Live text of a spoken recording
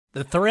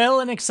The thrill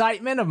and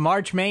excitement of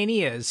March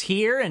Mania is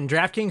here, and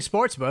DraftKings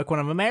Sportsbook, one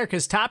of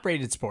America's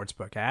top-rated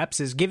sportsbook apps,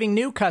 is giving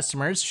new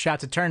customers a shot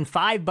to turn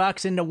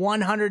 $5 into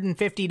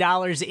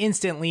 $150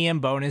 instantly in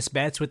bonus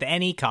bets with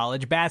any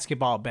college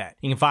basketball bet.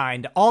 You can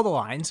find all the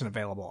lines and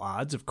available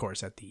odds, of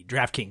course, at the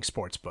DraftKings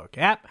Sportsbook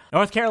app.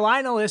 North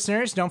Carolina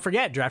listeners, don't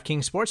forget,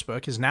 DraftKings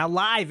Sportsbook is now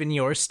live in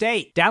your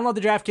state. Download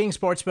the DraftKings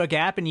Sportsbook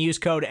app and use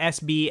code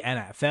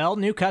SBNFL.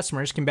 New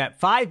customers can bet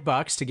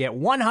 $5 to get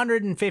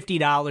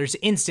 $150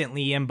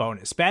 instantly in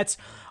bonus bets,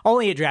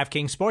 only at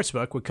DraftKings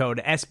Sportsbook with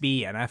code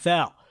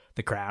SBNFL.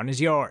 The crown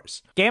is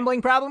yours.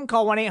 Gambling problem?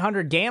 Call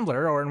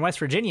 1-800-GAMBLER, or in West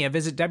Virginia,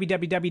 visit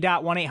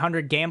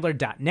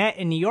www.1800gambler.net.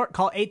 In New York,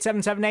 call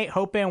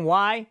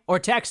 877-8-HOPE-NY or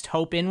text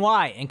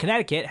HOPE-NY. In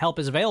Connecticut, help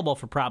is available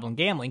for problem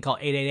gambling. Call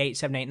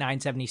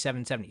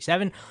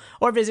 888-789-7777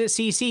 or visit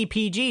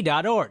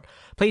ccpg.org.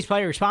 Please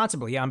play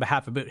responsibly on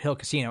behalf of Boot Hill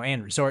Casino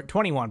and Resort.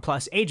 21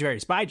 plus, age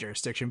varies by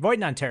jurisdiction. Void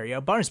in Ontario.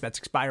 Bonus bets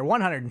expire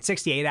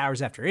 168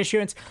 hours after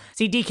issuance.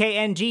 See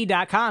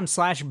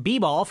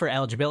dkng.com/bball for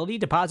eligibility,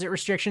 deposit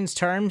restrictions,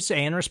 terms,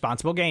 and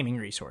responsible gaming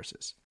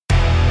resources.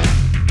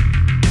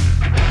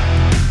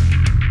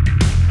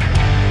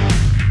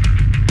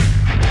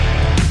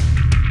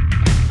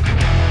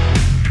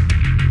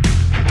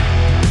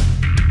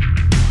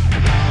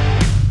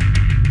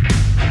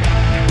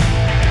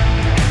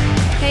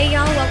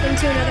 Welcome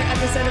to another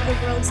episode of the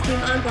World's Team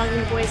on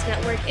Blogging Boys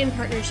Network in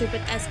partnership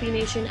with SB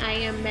Nation. I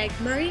am Meg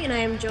Murray, and I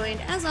am joined,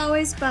 as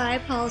always, by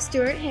Paul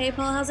Stewart. Hey,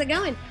 Paul, how's it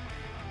going?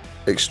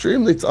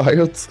 Extremely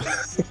tired.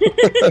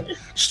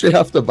 Straight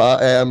off the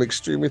bat, I'm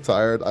extremely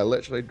tired. I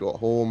literally got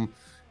home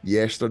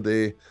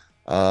yesterday,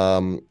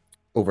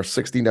 over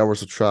 16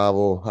 hours of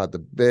travel, had the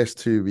best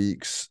 2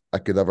 weeks I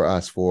could ever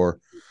ask for.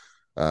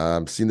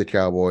 Seeing the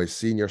Cowboys,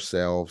 seeing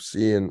yourself,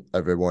 seeing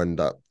everyone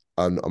that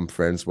I'm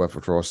friends with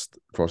across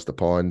the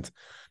pond.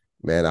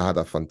 Man, I had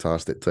a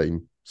fantastic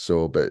time.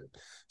 So, but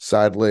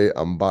sadly,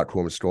 I'm back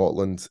home in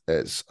Scotland.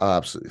 It's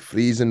absolutely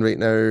freezing right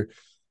now.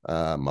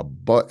 My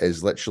butt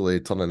is literally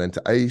turning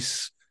into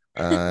ice.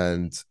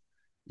 And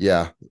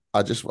yeah,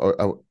 I just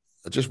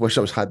wish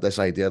I had this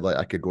idea like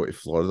I could go to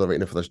Florida right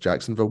now for this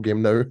Jacksonville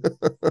game now.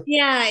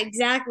 Yeah,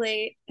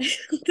 exactly.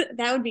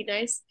 That would be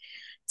nice.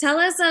 Tell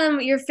us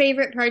your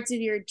favorite parts of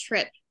your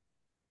trip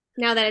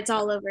now that it's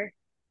all over.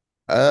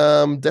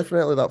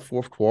 Definitely that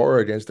fourth quarter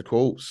against the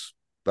Colts.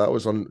 That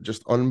was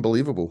just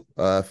unbelievable.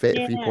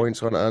 33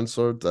 points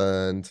unanswered,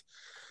 and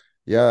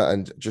yeah,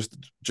 and just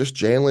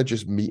generally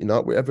just meeting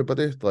up with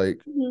everybody.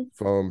 Like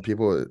from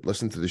people that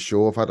listen to the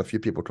show, I've had a few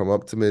people come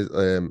up to me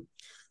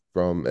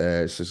from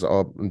says,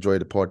 "Oh, enjoy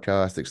the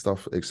podcast,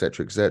 stuff,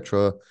 etc.,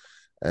 etc."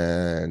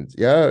 And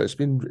yeah, it's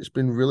been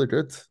really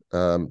good.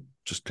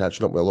 Just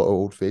catching up with a lot of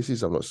old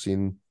faces I've not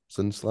seen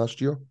since last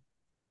year.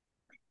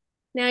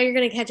 Now you're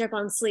going to catch up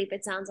on sleep,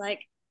 it sounds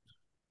like.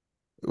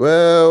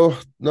 Well,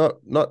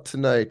 not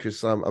tonight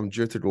because I'm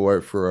due to go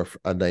out for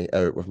a night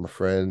out with my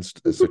friends.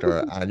 It's like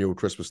our annual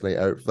Christmas night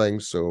out thing.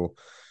 So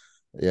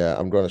yeah,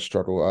 I'm going to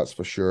struggle, that's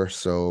for sure.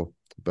 So,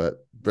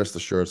 but rest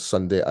assured,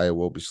 Sunday I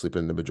will be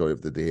sleeping the majority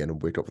of the day and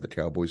wake up for the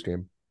Cowboys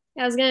game.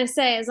 I was going to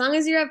say, as long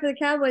as you're up for the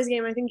Cowboys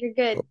game, I think you're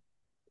good.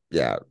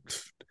 Yeah,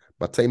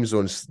 my time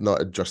zone's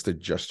not adjusted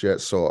just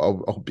yet, so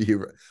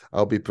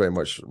I'll be pretty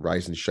much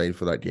rise and shine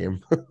for that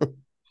game.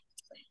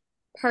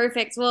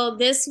 Perfect. Well,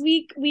 this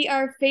week we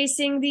are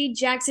facing the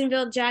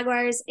Jacksonville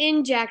Jaguars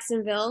in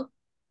Jacksonville,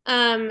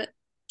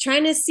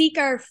 trying to seek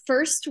our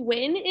first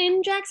win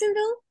in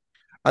Jacksonville.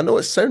 I know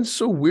it sounds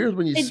so weird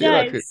when you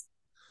say does. that.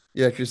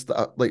 Yeah, because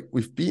like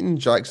we've beaten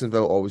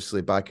Jacksonville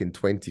obviously back in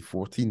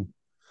 2014,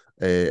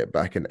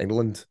 back in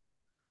England,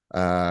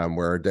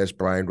 where Des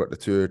Bryant got the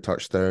 2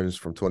 touchdowns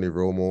from Tony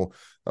Romo.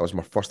 That was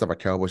my first ever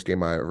Cowboys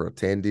game I ever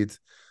attended,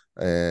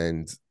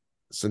 and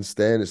since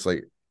then it's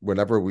like,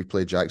 whenever we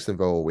play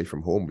Jacksonville away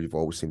from home, we've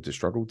always seemed to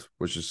struggled,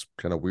 which is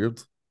kind of weird.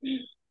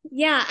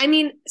 Yeah, I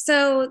mean,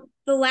 so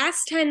the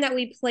last time that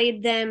we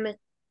played them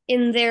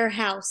in their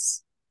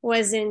house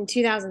was in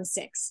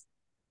 2006.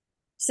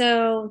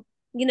 So,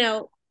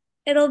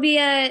 it'll be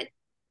a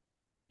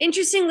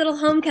interesting little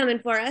homecoming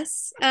for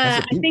us.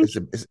 Has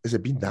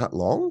it been that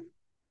long?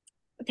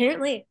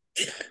 Apparently.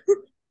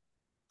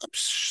 I'm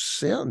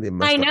certain they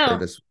must have played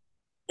this.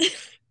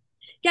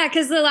 Yeah,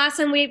 because the last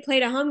time we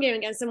played a home game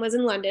against them was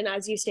in London,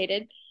 as you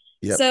stated.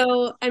 Yep.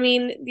 So, I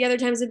mean, the other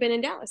times have been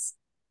in Dallas.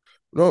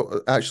 No,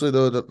 actually,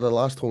 though, the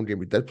last home game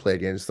we did play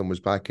against them was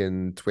back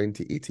in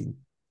 2018.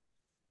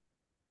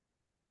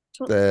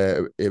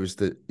 It was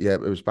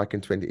back in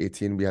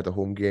 2018. We had a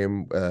home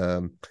game.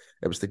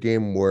 It was the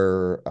game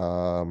where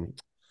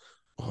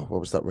what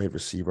was that wide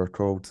receiver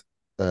called?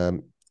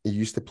 He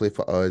used to play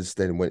for us,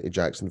 then went to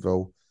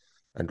Jacksonville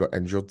and got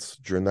injured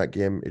during that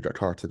game. He got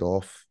carted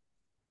off.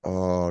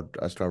 Oh,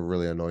 that's gonna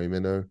really annoy me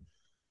now.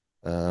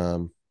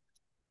 I'll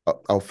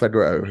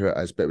figure out who it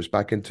is, but it was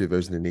back in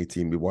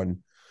 2018 we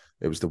won.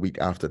 It was the week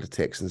after the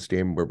Texans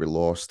game where we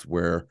lost,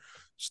 where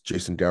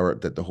Jason Garrett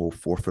did the whole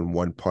 4th and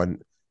 1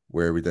 punt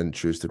where we didn't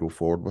choose to go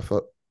forward with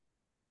it.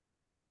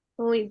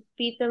 When we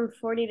beat them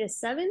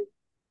 40-7?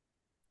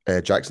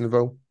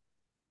 Jacksonville.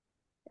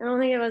 I don't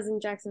think it was in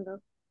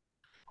Jacksonville.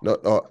 No,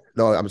 no,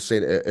 no. I'm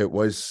saying it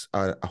was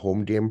a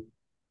home game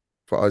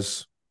for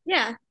us.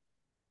 Yeah.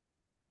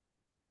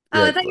 Oh,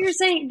 Yeah. I thought you were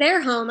saying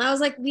their home. I was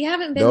like, we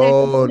haven't been there.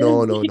 No,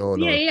 no, no, no,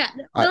 Yeah, no. yeah.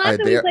 The last I time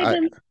we there. played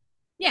them,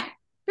 yeah,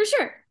 for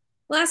sure.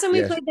 Last time we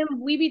Yes. played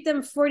them, we beat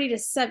them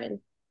 40-7.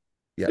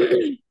 Yeah.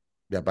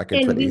 Yeah. Back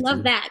in And we love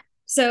 2018. that.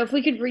 So if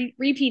we could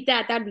repeat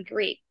that, that'd be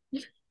great.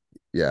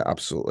 Yeah,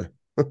 absolutely.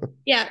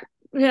 Yeah.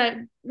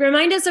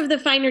 Remind us of the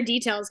finer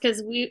details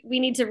because we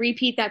need to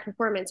repeat that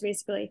performance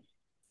basically.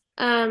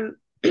 Um,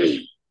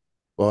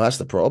 Well, that's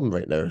the problem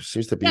right now.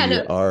 Seems to yeah, be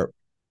no, our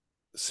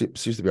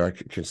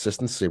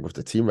consistency with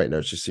the team right now.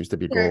 It just seems to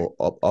be sure.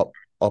 go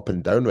up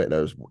and down right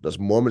now. There's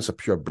moments of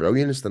pure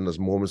brilliance, then there's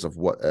moments of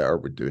what are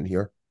we doing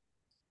here?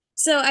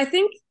 So I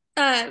think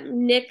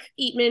Nick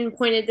Eatman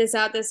pointed this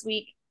out this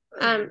week.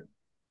 Um,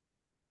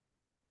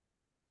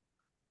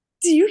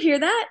 do you hear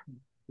that?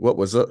 What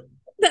was it?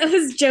 That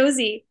was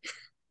Josie.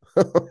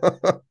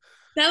 That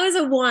was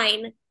a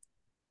whine.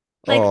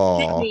 Like, hit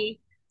Oh, me.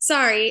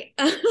 Sorry.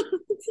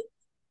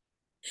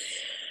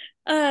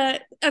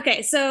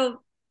 Okay,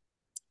 so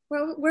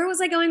where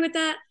was I going with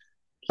that?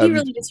 He um,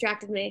 really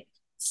distracted me.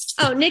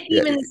 Oh, Nick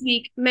yeah, Eatman this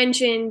week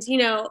mentioned,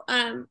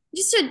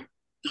 just a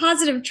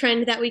positive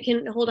trend that we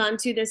can hold on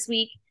to this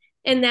week,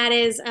 and that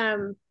is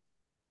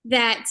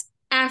that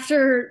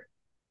after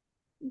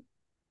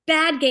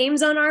bad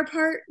games on our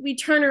part, we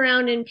turn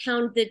around and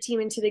pound the team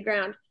into the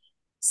ground.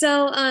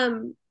 So,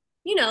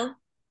 you know,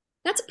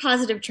 that's a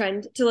positive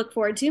trend to look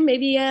forward to.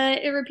 Maybe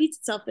it repeats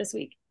itself this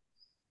week.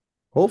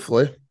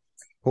 hopefully,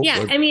 Yeah,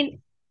 hopefully, I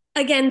mean,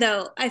 again,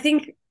 though, I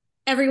think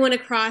everyone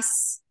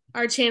across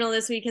our channel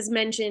this week has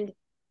mentioned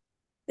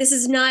this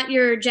is not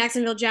your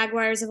Jacksonville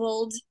Jaguars of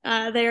old.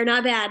 They are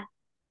not bad.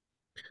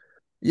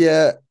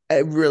 yeah.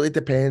 It really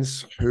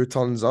depends who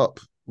turns up.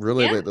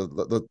 Really, Yeah,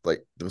 like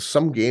there's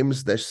some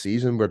games this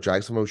season where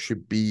Jacksonville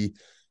should be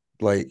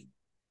like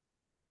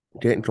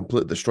getting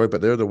completely destroyed,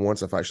 but they're the ones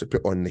that have actually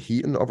put on the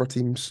heat in other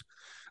teams.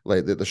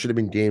 Like there should have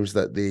been games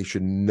that they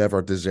should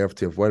never deserve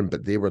to have won,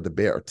 but they were the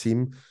better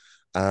team.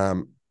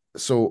 Um,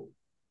 so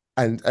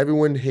and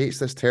everyone hates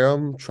this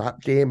term,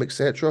 trap game,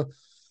 etc.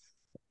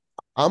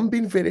 I'm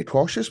being very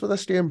cautious with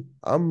this game.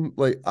 I'm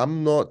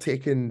not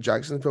taking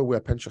Jacksonville with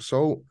a pinch of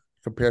salt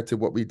compared to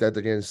what we did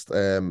against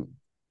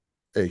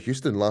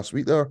Houston last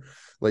week there.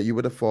 Like you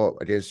would have thought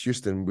against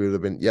Houston, we would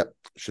have been, yep,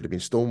 should have been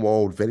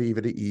stonewalled, very,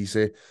 very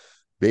easy.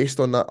 Based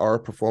on that, our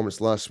performance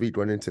last week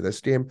going into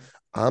this game,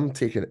 I'm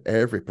taking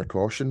every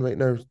precaution right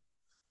now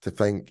to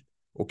think,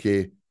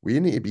 okay, we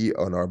need to be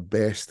on our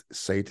best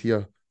side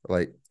here.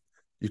 Like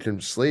you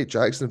can slate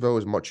Jacksonville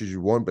as much as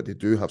you want, but they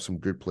do have some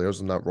good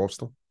players in that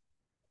roster.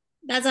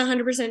 that's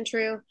 100%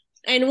 true.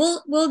 And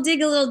we'll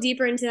dig a little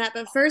deeper into that.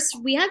 But first,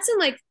 we had some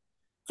like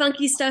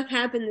funky stuff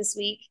happen this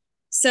week. Yeah,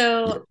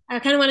 So I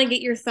kind of want to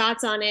get your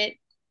thoughts on it.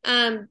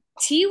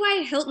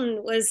 T.Y.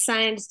 Hilton was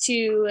signed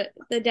to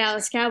the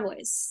Dallas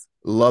Cowboys.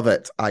 love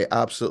it. I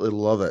absolutely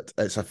love it.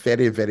 It's a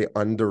very, very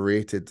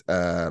underrated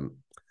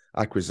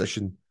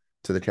acquisition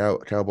to the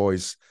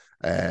Cowboys.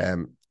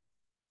 Um,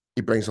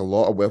 he brings a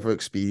lot of wealth of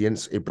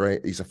experience.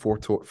 He's a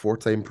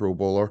four-time Pro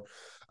Bowler.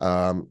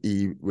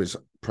 He was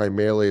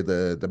primarily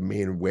the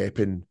main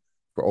weapon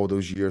for all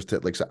those years to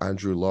like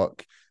Andrew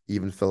Luck,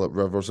 even Philip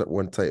Rivers at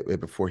one time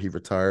before he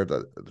retired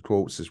at the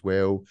Colts as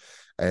well.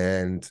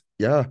 And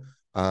yeah,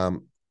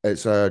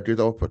 it's a good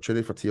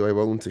opportunity for T.Y.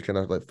 Hilton to kind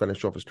of like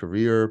finish off his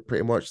career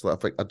pretty much. Like,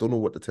 I think I don't know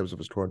what the terms of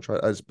his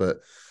contract is, but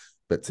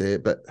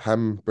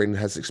him bringing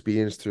his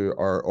experience to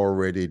our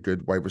already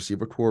good wide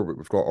receiver core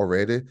we've got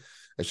already,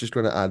 it's just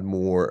going to add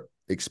more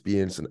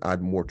experience and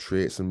add more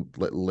traits and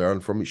like learn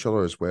from each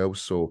other as well.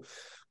 So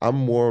I'm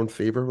more in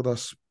favor with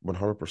us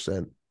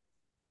 100%.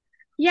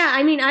 Yeah,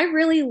 I mean, I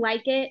really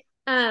like it.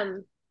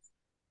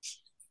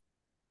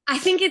 I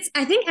think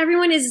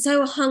everyone is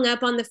so hung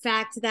up on the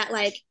fact that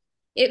like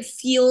it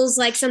feels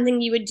like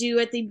something you would do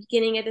at the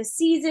beginning of the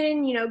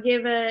season,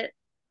 give that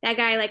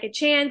guy like a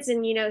chance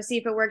and see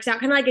if it works out,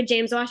 kind of like a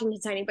James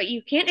Washington signing, but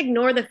you can't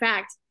ignore the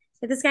fact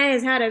that this guy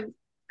has had a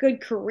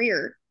good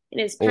career in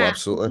his Oh, past.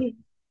 absolutely.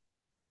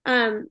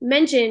 He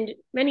mentioned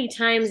many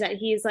times that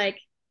he's like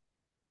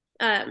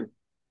um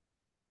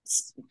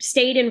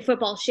stayed in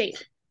football shape,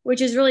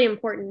 which is really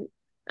important.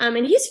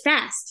 And he's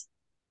fast.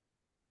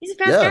 He's a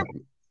fast guy. Yeah.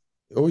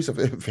 Oh, he's a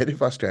very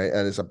fast guy,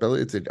 and his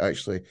ability to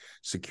actually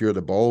secure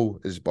the ball,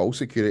 his ball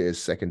security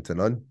is second to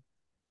none.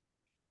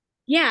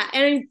 Yeah,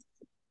 and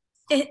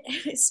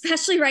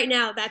especially right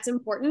now, that's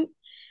important.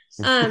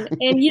 And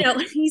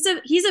he's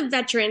a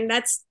veteran.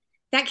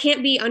 That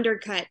can't be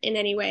undercut in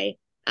any way.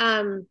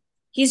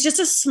 He's just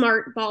a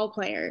smart ball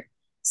player.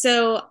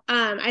 So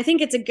I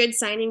think it's a good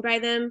signing by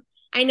them.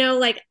 I know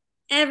like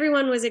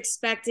everyone was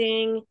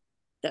expecting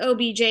the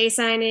OBJ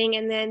signing,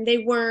 and then they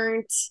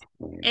weren't,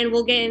 and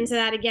we'll get into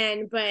that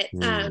again. But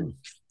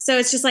so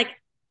it's just like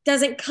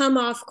doesn't come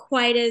off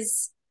quite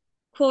as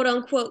quote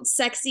unquote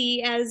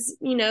sexy as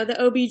the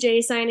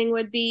OBJ signing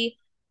would be.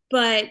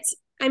 But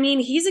I mean,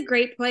 he's a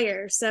great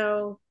player,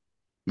 so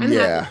I'm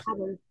happy to Yeah. have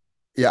him.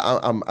 Yeah,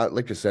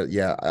 like I said,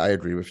 yeah, I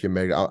agree with you,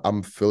 Meg.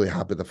 I'm fully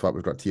happy with the fact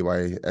we've got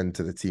Ty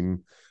into the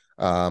team.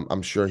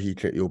 I'm sure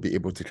he'll be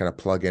able to kind of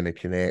plug in and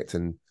connect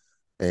and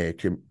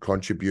can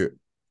contribute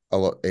a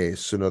lot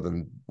sooner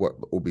than what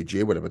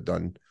OBJ would have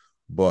done.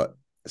 But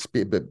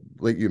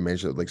like you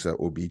mentioned, like that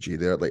OBJ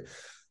there, like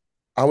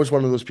I was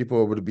one of those people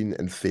who would have been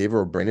in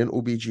favor of bringing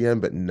OBG in,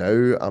 but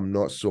now I'm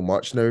not so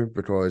much now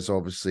because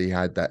obviously he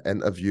had that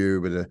interview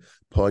with a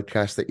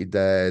podcast that he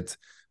did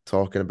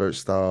talking about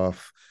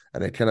stuff,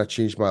 and it kind of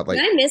changed my Did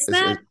like. I miss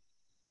that?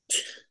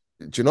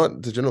 Did you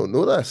not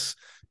know this?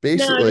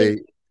 No, I didn't.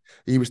 Basically,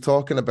 he was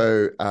talking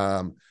about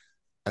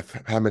if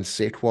him and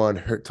Saquon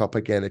hooked up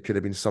again, it could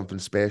have been something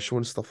special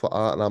and stuff like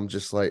that, and I'm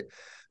just like,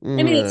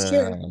 I mean, it's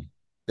true.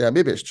 yeah,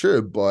 maybe it's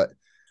true, but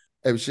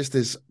it was just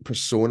his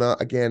persona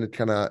again. It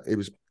kind of it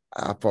was.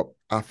 I thought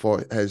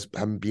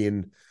him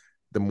being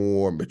the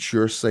more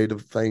mature side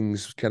of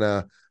things kind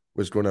of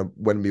was going to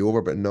win me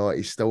over, but no,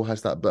 he still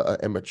has that bit of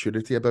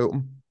immaturity about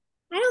him.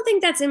 I don't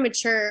think that's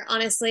immature,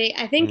 honestly.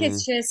 I think Mm,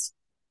 it's just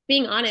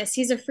being honest.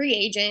 He's a free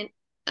agent.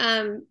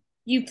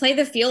 You play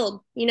the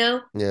field, you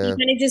know? You yeah,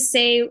 kind of just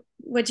say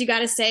what you got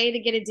to say to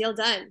get a deal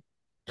done.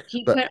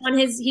 but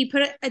He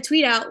put a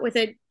tweet out with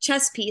a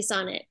chess piece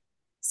on it.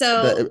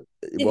 but So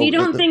if you well,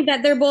 don't think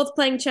that they're both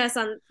playing chess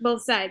on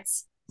both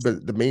sides,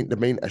 the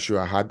main issue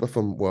I had with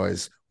him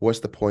was what's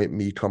the point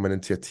me coming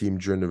into a team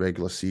during the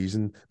regular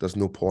season? There's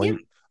no yeah,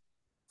 point.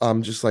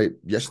 I'm just like,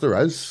 yes, there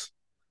is.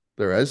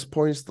 There is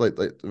points like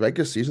the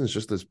regular season is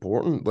just as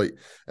important. Like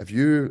if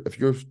you're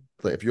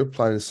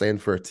planning to sign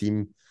for a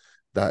team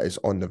that is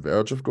on the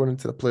verge of going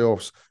into the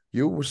playoffs,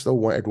 you will still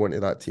want to go into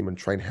that team and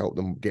try and help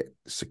them get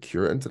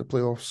secure into the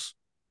playoffs.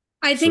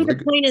 I So think the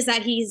point is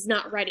that he's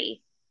not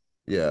ready.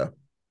 yeah,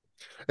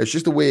 it's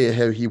just the way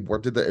how he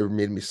worded it. It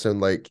made me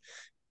sound like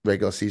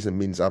regular season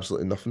means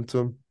absolutely nothing to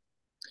him.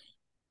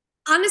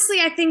 Honestly,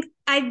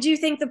 I do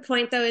think the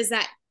point though is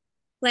that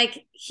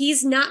like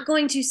he's not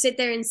going to sit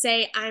there and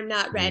say I'm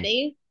not Mm,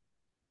 ready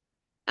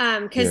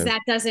because yeah,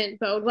 that doesn't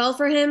bode well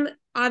for him.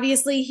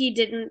 Obviously, he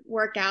didn't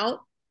work out.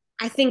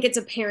 I think it's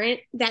apparent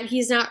that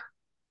he's not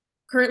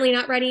currently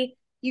not ready.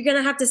 You're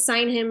gonna have to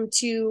sign him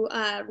to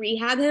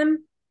rehab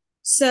him.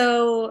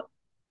 So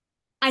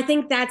I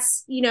think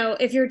that's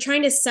if you're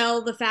trying to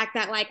sell the fact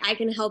that like I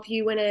can help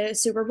you win a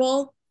Super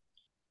Bowl,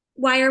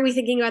 why are we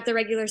thinking about the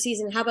regular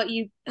season? How about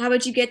you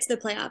get to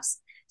the playoffs?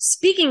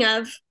 Speaking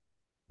of,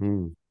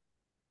 mm.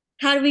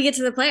 how do we get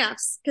to the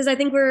playoffs? Because I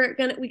think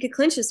we could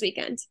clinch this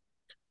weekend.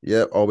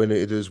 Yeah. All we need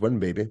to do is win,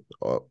 baby.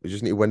 We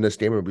just need to win this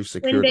game and we've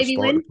Win, secured the baby,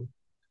 spot. win.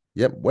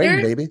 Yep, There win,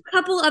 are baby. a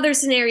couple other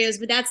scenarios,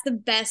 but that's the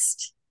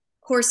best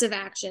course of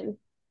action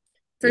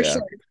for Yeah.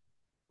 sure.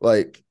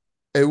 Like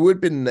it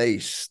would be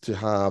nice to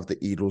have the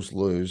Eagles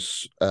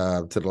lose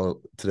to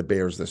the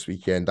Bears this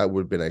weekend. That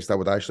would be nice. That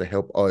would actually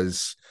help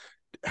us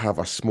have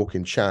a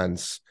smoking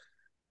chance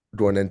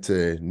going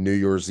into New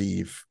Year's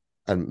Eve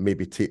and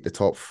maybe take the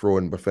top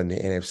throne within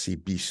the NFC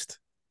Beast.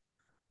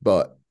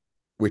 But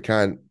we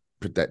can't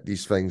predict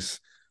these things.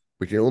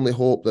 We can only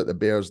hope that the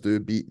Bears do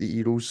beat the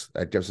Eagles.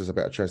 It gives us a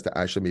better chance to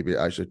actually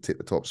take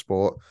the top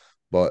spot.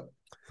 But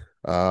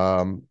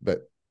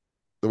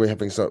the way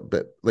things are,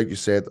 but like you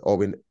said, all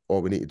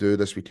we need to do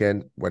this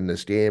weekend, win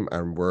this game,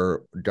 and we're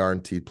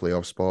guaranteed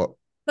playoff spot.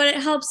 But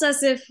it helps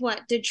us if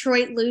what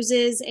Detroit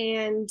loses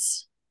and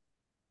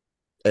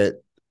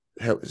It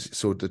helps.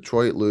 So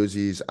Detroit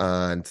loses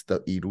and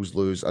the Eagles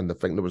lose, and I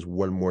think there was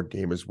one more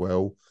game as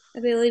well. I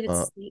believe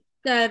Uh, it's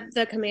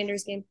the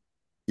Commanders game.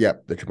 yeah,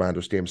 the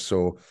Commanders game.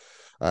 So,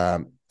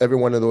 every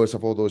one of those,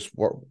 if all those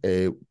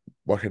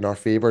work in our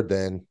favor,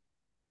 then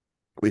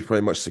we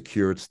pretty much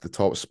secured the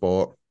top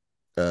spot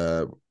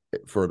uh,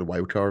 for the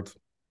wild card.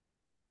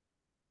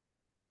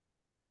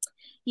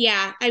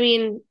 Yeah, I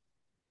mean,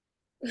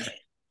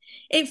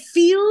 it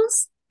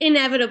feels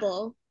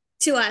inevitable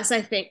to us.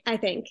 I think,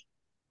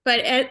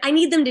 but I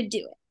need them to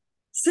do it.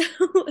 So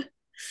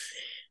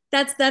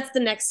that's the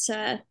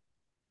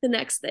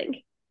next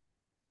thing.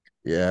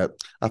 Yeah,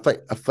 I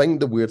think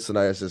the weird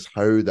scenario is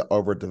how the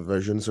other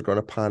divisions are going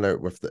to pan out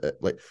with the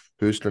like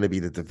who's going to be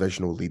the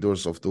divisional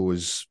leaders of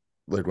those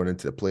like going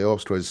into the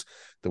playoffs because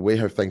the way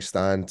how things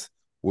stand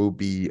will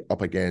be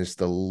up against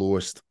the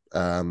lowest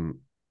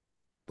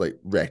like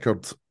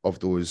record of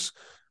those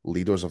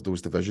leaders of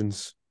those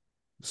divisions.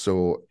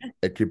 So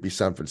it could be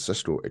San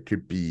Francisco,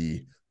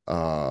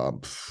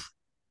 um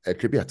it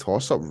could be a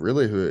toss up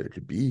really who it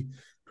could be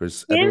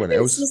because San everyone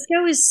else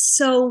Francisco is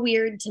so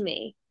weird to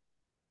me.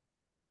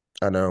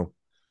 I know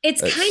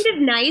It's kind it's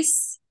of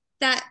nice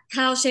that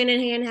Kyle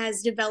Shanahan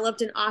has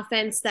developed an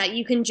offense that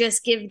you can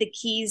just give the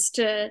keys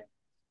to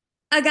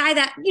a guy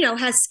that,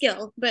 has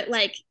skill, but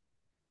like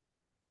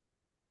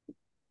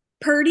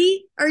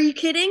Purdy, are you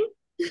kidding?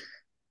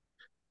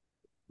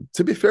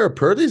 to be fair,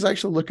 Purdy's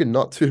actually looking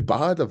not too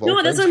bad of all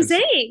No, that's things. what I'm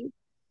saying.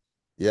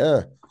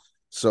 Yeah.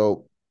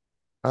 So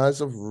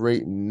as of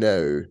right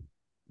now,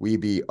 we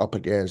be up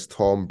against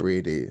Tom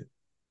Brady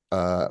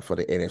for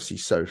the NFC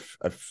South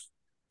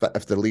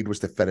if the lead was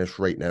to finish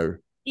right now.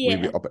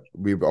 Yeah.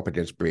 We were up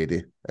against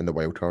Brady in the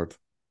wild card.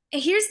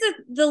 Here's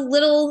the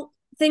little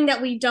thing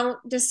that we don't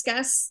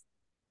discuss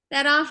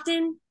that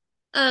often.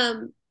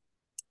 Um,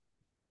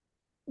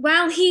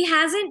 while he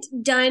hasn't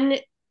done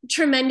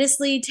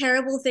tremendously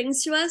terrible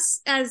things to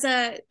us as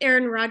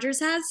Aaron Rodgers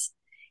has,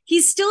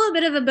 he's still a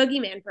bit of a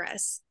boogeyman for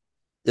us.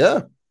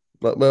 Yeah,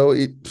 but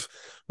we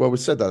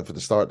said that for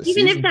the start of the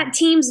Even if season. that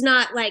team's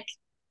not like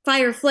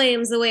fire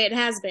flames the way it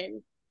has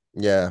been.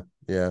 Yeah,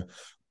 yeah,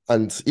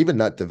 and even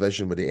that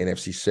division with the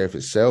NFC South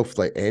itself,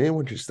 like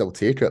anyone can still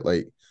take it.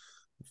 Like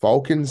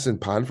Falcons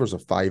and Panthers are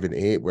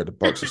 5-8, where the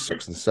Bucks are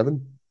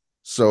 6-7.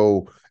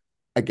 So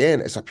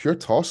again, it's a pure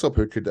toss up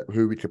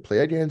who we could play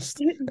against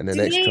in the Do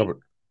next they couple.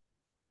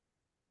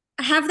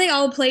 have they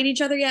all played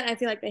each other yet? I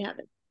feel like they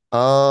haven't.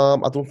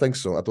 I don't think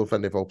so. I don't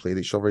think they've all played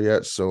each other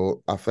yet.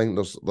 So I think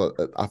But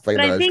I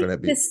there is think going to the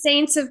be.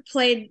 Saints have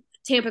played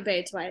Tampa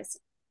Bay twice.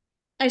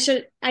 I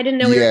didn't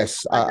know we were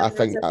Yes, about that I when I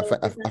think said I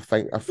those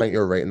think two. I think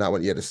you're right in that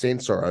one. Yeah, the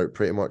Saints are out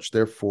pretty much.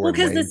 They're four Well, and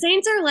because the nine.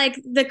 Saints are like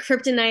the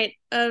kryptonite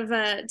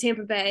of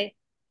Tampa Bay.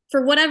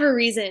 For whatever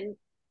reason,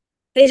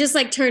 they just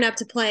like turn up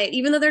to play.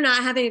 Even though they're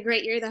not having a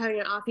great year, they're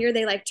having an off year,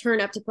 they like turn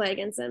up to play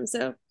against them.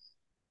 So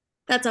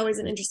that's always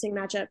an interesting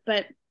matchup.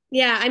 But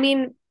yeah, I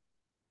mean,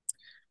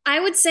 I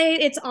would say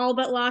it's all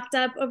but locked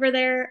up over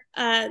there.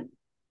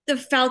 The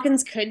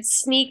Falcons could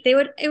sneak. It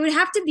would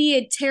have to be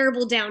a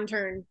terrible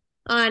downturn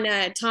on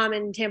Tom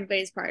and Tampa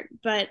Bay's part.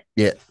 But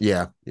Yeah.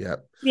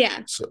 yeah.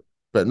 So,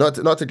 but not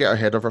to get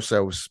ahead of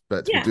ourselves,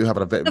 but we Yeah. do have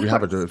Of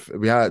course.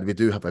 we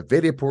do have a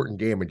very important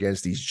game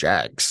against these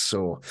Jags.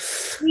 So,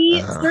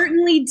 We uh,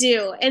 certainly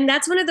do. And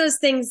that's one of those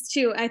things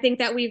too, I think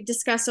that we've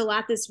discussed a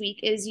lot this week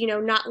is,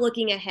 not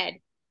looking ahead.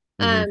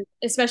 mhm.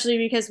 Especially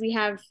because we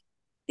have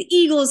the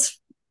Eagles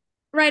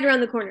right around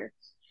the corner.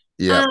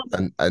 Yeah,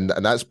 Um, and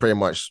that's pretty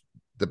much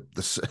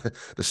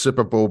the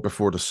Super Bowl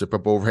before the Super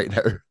Bowl right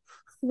now.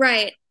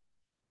 right.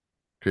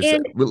 Because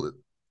And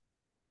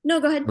no,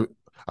 go ahead.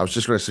 I was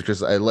just going to say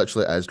because it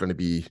literally is going to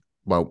be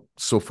well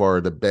so far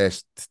the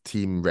best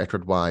team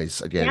record wise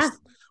Yeah. against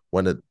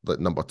one of the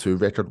number two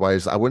record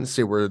wise. I wouldn't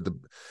say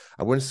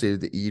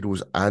the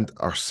Eagles and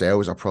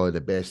ourselves are probably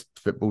the best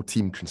football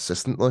team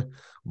consistently,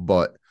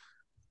 but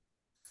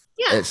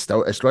Yeah. it's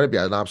going to be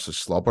an absolute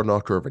slobber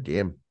knocker of a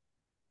game.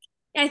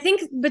 I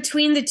think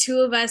between the two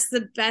of us,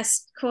 the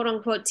best quote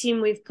unquote team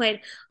we've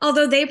played,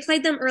 although they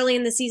played them early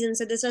in the season,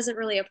 so this doesn't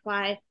really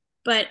apply.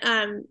 But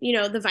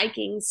the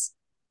Vikings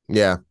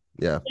Yeah,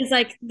 yeah. is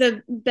like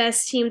the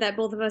best team that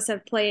both of us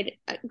have played.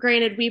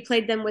 Granted, we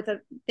played them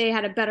they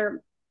had a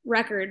better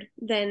record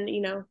than,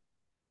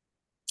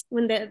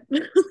 when the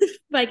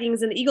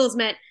Vikings and the Eagles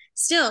met.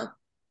 Still,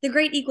 the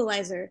great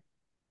equalizer,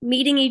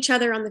 meeting each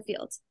other on the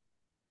field.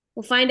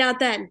 We'll find out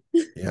then.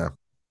 Yeah.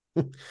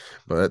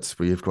 But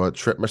we've got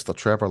Mr.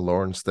 Trevor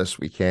Lawrence this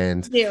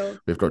weekend.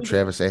 We've got We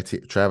do.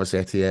 Travis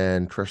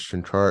Etienne,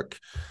 Christian Kirk.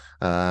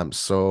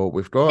 So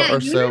we've got Yeah, you and I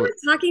ourselves.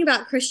 were talking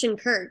about Christian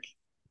Kirk.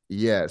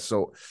 Yeah.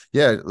 So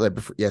yeah,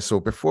 So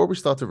before we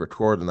started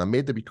recording, I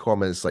made the wee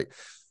comments like,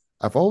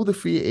 of all the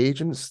free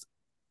agents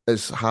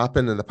has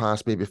happened in the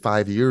past maybe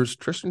 5 years,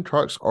 Christian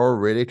Kirk's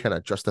already kind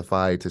of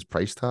justified his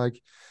price tag.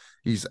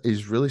 He's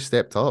really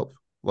stepped up.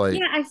 Like,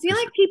 Yeah, I feel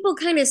it's, like people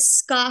kind of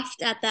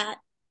scoffed at that,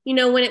 when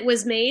it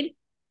was made,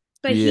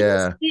 but he's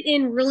yeah. fit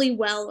in really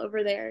well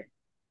over there.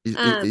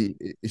 Um,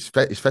 He's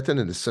fitting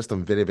in the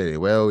system very, very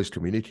well. He's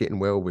communicating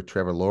well with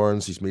Trevor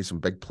Lawrence. He's made some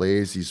big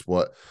plays. He's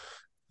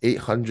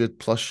 800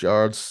 plus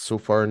yards so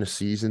far in the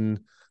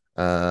season.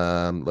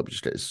 Let me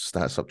just get his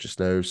stats up just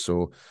now.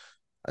 So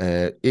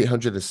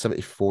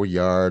 874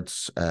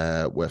 yards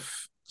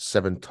with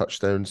 7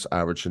 touchdowns,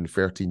 averaging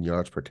 13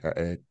 yards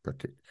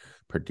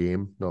per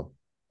game. No,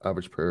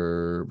 average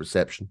per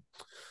reception.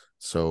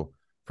 So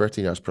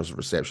 13 yards per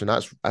reception.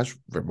 That's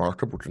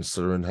remarkable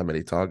considering how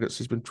many targets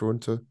he's been thrown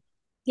to.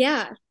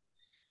 yeah,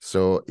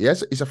 So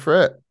yes, he's a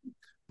threat,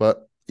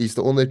 but he's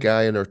the only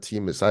guy in our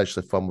team that's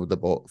actually fumbled the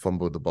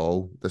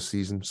ball this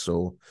season.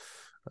 So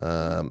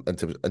in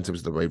terms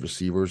of the wide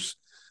receivers,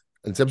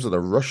 in terms of the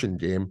rushing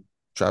game,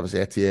 Travis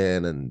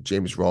Etienne and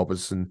James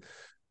Robinson,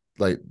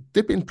 like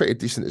they've been pretty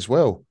decent as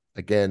well.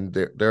 Again,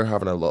 they're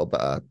having a little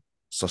bit of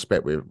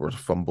suspect with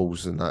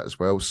fumbles and that as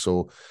well.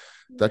 So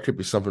that could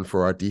be something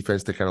for our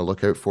defense to kind of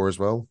look out for as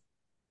well.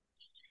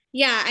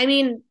 yeah. I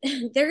mean,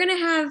 they're gonna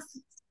have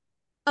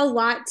a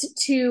lot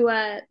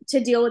to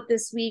deal with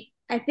this week.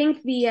 I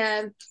think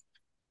the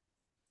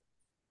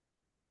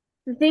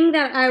thing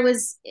that I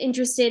was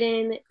interested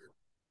in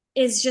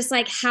is just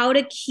like how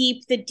to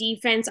keep the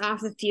defense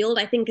off the field.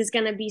 I think is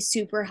going to be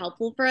super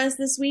helpful for us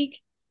this week.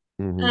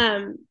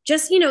 Mm-hmm.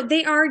 Just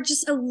they are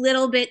just a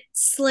little bit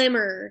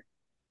slimmer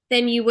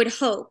than you would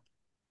hope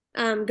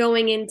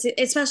going into,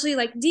 especially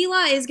like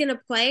D-Law is going to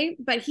play,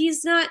 but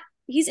he's not.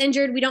 He's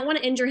injured. We don't want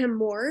to injure him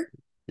more.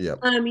 Yeah.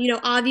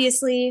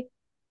 Obviously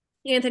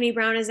Anthony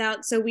Brown is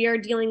out, so we are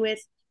dealing with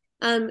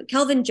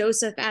Kelvin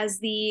Joseph as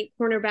the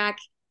cornerback.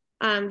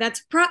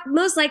 That's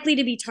most likely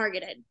to be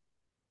targeted.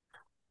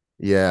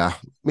 Yeah. I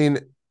mean,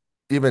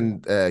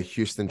 even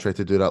Houston tried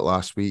to do that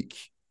last week.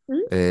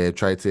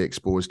 tried to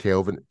expose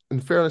Kelvin. In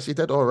fairness, he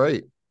did all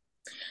right.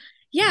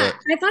 Yeah,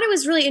 But I thought it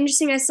was really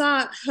interesting. I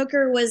saw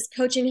Hooker was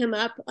coaching him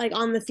up like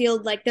on the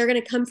field, like they're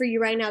gonna come for you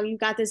right now. You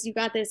got this, you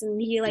got this,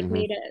 and he like mhm,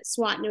 made a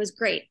swat, and it was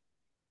great.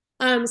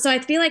 So I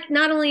feel like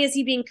not only is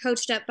he being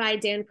coached up by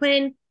Dan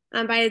Quinn,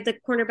 by the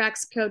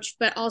cornerbacks coach,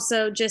 but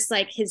also just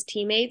like his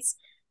teammates.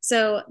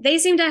 So they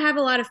seem to have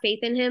a lot of faith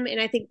in him, and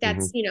I think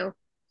that's mhm,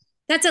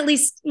 that's at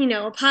least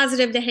a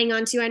positive to hang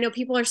on to. I know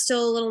people are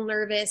still a little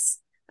nervous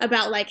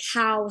about like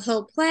how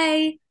he'll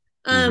play,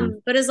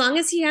 mhm. but as long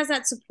as he has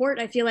that support,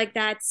 I feel like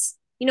that's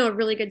a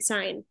really good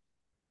sign.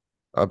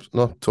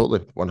 No, totally,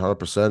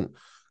 100%.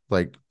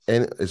 Like,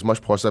 as much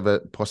I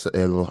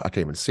can't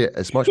even say it.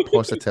 As much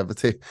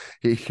positivity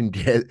he can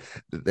get,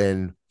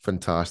 then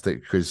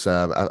fantastic. Because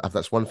if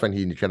that's one thing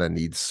he kind of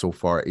needs so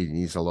far, he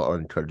needs a lot of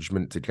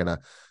encouragement to kind of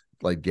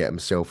like get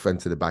himself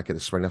into the back of the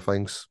swing of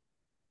things.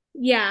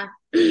 Yeah.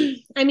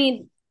 I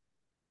mean,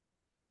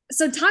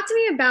 so talk to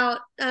me about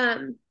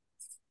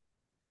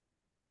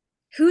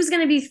who's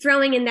going to be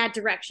throwing in that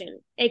direction,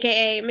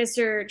 aka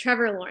Mr.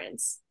 Trevor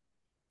Lawrence.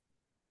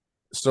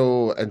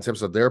 So, in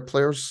terms of their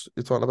players,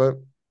 you're talking about?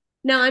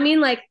 No, I mean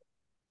like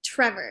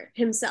Trevor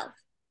himself,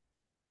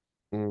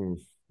 Mm,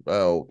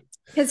 well,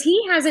 because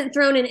he hasn't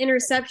thrown an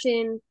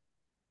interception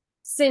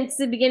since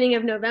the beginning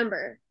of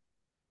November.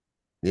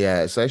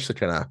 yeah, it's actually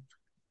kind of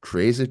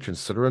crazy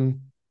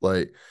considering,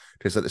 like,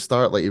 because at the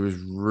start, like, he was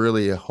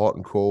really hot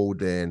and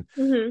cold, and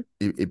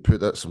Mm-hmm. he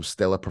put out some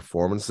stellar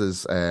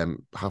performances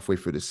halfway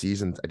through the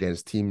season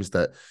against teams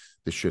that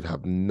they should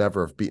have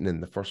never have beaten in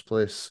the first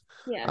place.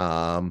 Yeah.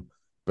 Um,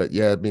 but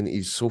yeah, I mean,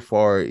 he's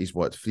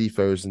what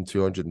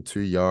 3,202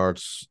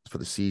 yards for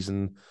the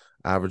season,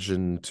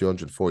 averaging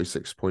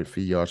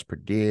 246.3 yards per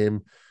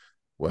game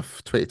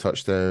with 20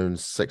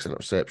 touchdowns, 6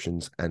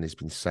 interceptions, and he's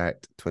been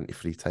sacked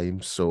 23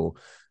 times. So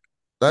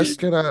that's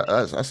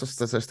a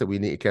statistic we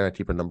need to kind of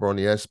keep a number on.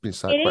 Yeah, it's been It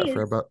sacked quite a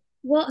fair is. bit.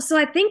 Well, so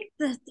I think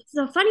the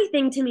funny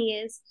thing to me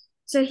is,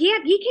 so he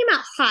came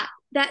out hot.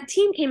 That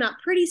team came out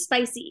pretty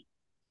spicy.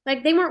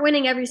 Like they weren't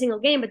winning every single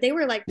game, but they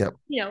were like,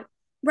 Yep.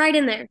 right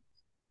in there.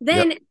 Yep.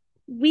 Then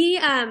we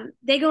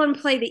they go and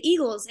play the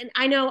Eagles, and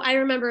I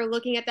remember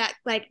looking at that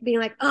like being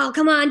like, "Oh,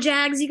 come on,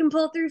 Jags, you can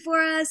pull through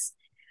for us."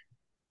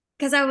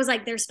 Because I was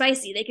like, they're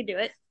spicy, they could do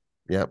it.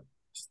 Yep.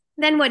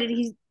 Then what did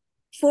he?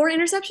 4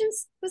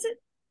 interceptions was it?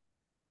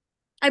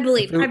 I I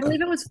believe. I feel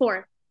believe it was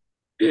 4.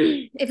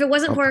 If it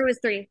wasn't I'm 4, it was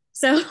 3.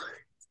 So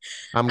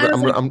I'm I go-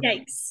 was like, I'm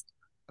yikes.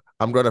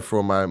 I'm going to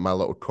throw my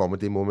little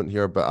comedy moment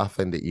here, but I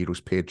think the Eagles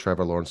paid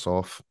Trevor Lawrence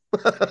off.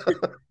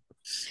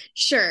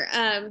 Sure.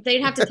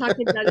 They'd have to talk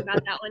to Doug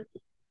about that one.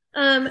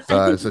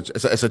 I think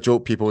It's a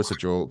joke, people. It's a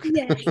joke.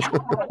 yeah.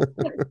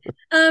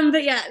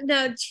 But yeah,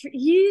 no,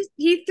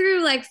 he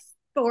threw like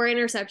 4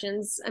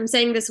 interceptions. I'm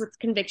saying this with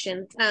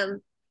conviction.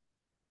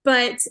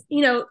 But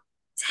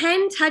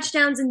 10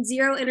 touchdowns and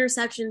 0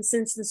 interceptions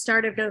since the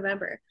start of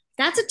November.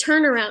 That's a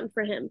turnaround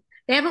for him.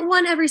 They haven't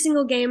won every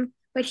single game,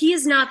 but he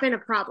has not been a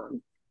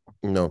problem.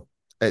 No,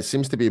 it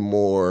seems to be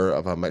more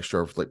of a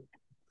mixture of like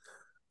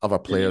other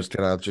players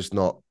kind of just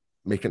not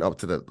making up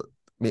to the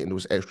making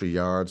those extra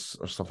yards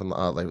or something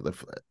like that,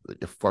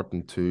 like your 3rd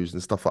and 2s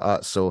and stuff like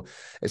that. So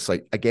it's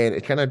like again,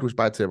 it kind of goes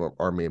back to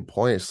our main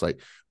point. It's like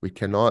we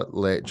cannot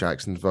let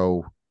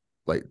Jacksonville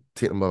like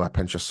take them with a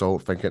pinch of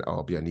salt, thinking oh,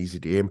 it'll be an easy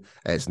game.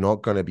 It's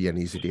not going to be an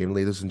easy game,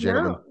 ladies and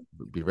gentlemen.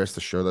 No. Be rest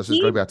assured, this is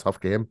going to He be a tough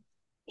game.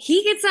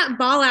 he gets that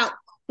ball out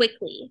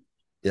quickly.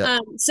 Yeah,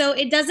 So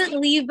it doesn't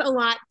leave a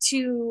lot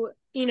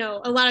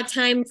of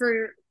time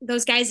for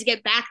those guys to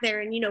get back there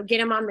and, get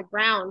him on the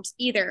ground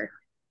either.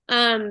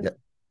 Um, yeah,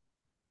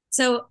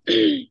 so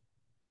I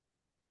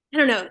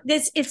don't know.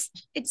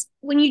 It's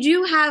when you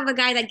do have a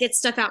guy that gets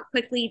stuff out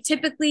quickly,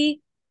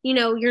 typically,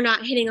 you're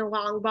not hitting a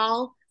long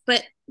ball,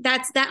 but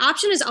that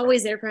option is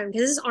always there for him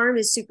because his arm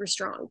is super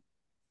strong.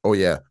 Oh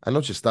yeah, and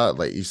not just that.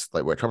 Like he's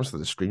like when it comes to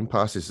the screen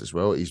passes as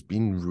well, he's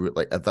been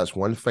like if that's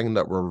one thing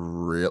that we're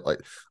real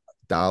like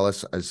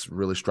Dallas has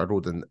really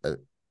struggled in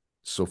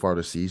so far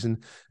this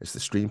season. It's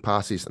the screen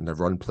passes and the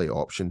run play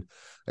option.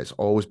 It's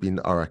always been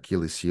our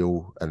Achilles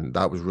heel, and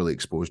that was really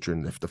exposed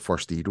during the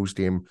first Eagles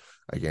game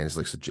against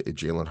like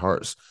Jalen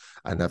Hurts.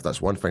 And if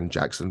that's one thing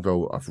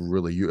Jacksonville have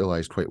really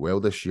utilized quite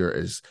well this year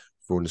is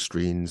throwing the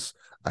screens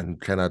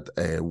and kind of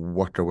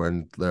work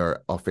around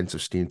their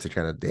offensive scheme to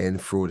kind of then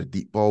throw the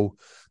deep ball.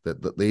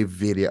 That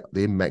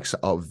they mix it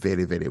up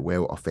very very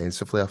well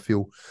offensively. I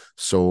feel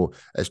so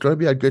it's going to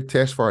be a good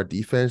test for our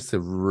defense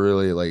to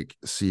really like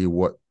see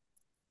what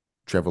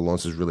Trevor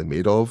Lawrence is really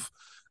made of.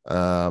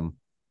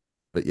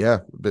 But yeah,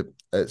 but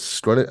it's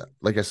going to,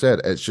 like I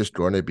said, it's just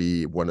going to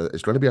be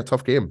it's going to be a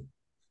tough game.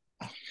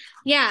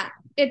 Yeah,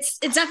 it's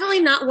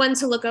definitely not one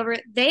to look over.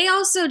 They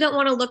also don't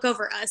want to look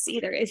over us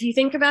either. If you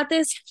think about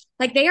this,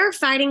 like they are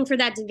fighting for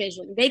that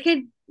division. They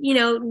could,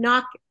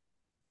 knock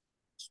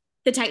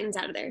the Titans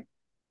out of there.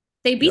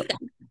 They beat Yep.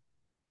 them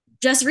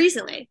just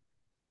recently.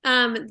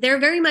 They're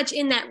very much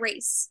in that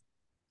race.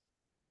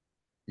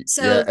 Yeah,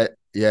 So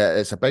Yeah,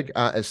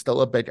 it's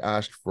still a big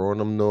ask for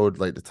them though.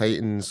 Like the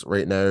Titans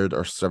right now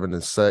are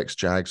 7-6,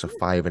 Jags are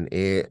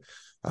 5-8.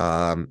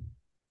 Um,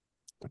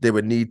 they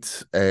would need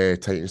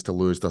Titans to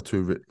lose their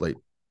two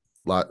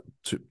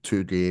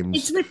It's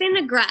games. within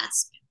a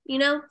grasp, you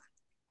know?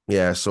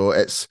 Yeah, so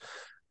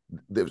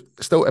there's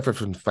still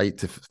everything fight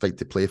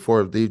to play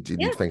for. They do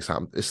Yeah. need things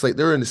happen. It's like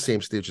they're in the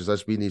same stage as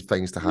us. We need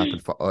things to happen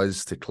for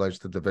us to clinch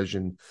the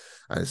division,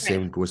 and the Right.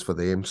 same goes for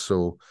them.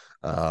 So,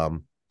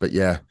 but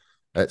yeah,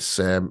 it's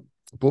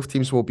both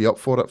teams will be up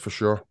for it for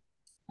sure.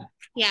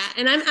 Yeah,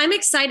 and I'm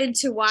excited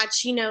to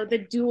watch,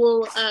 the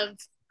duel of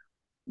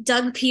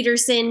Doug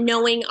Peterson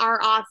knowing our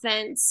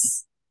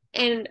offense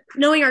and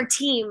knowing our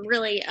team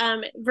really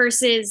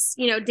versus,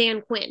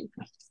 Dan Quinn.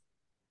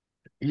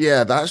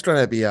 Yeah, that's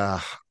going to be an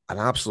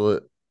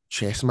absolute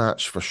chess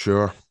match for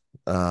sure.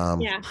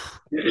 Yeah.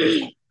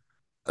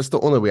 That's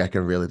the only way I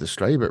can really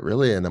describe it,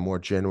 really, in a more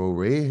general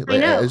way. I Like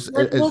know. it is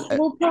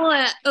We'll pull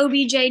a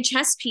OBJ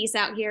chess piece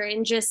out here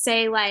and just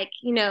say like,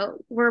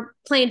 we're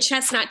playing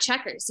chess, not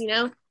checkers,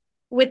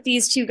 with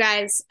these two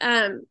guys.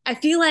 I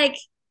feel like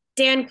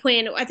Dan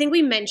Quinn, I think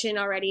we mentioned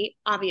already,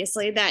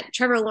 obviously, that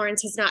Trevor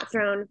Lawrence has not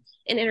thrown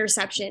an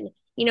interception.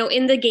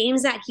 In the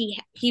games that he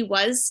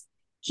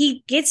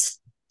gets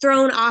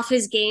thrown off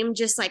his game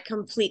just like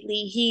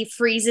completely. He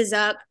freezes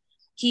up,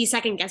 he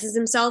second guesses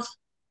himself.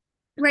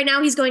 Right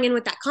now he's going in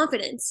with that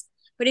confidence.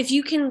 But if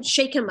you can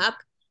shake him up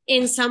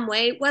in some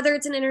way, whether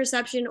it's an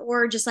interception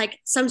or just like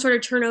some sort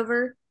of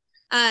turnover,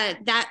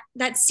 that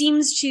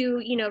seems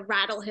to,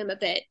 rattle him a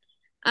bit.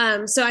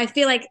 So I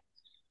feel like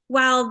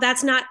while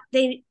that's not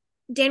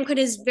Dan Quinn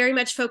is very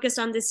much focused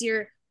on this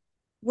year,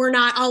 we're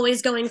not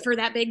always going for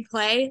that big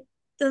play.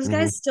 Those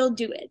guys still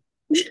do it.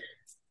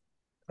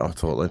 Oh,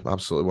 totally,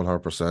 absolutely,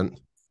 100%.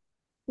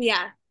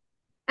 Yeah.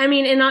 I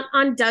mean, and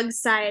on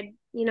Doug's side,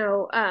 he's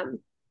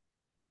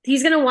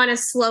going to want to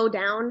slow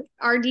down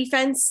our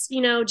defense,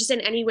 just in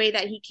any way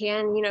that he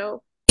can.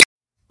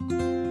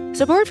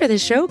 Support for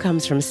this show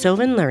comes from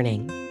Sylvan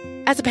Learning.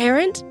 As a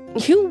parent,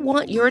 you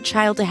want your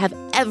child to have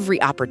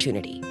every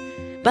opportunity,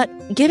 but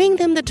giving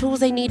them the tools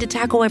they need to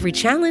tackle every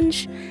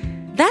challenge,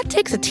 that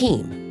takes a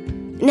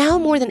team. Now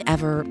more than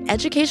ever,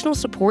 educational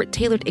support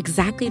tailored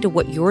exactly to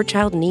what your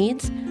child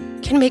needs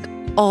can make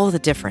all the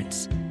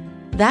difference.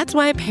 That's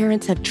why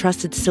parents have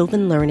trusted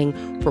Sylvan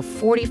Learning for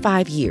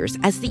 45 years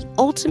as the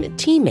ultimate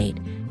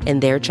teammate in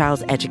their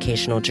child's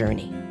educational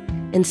journey,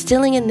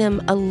 instilling in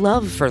them a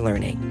love for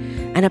learning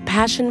and a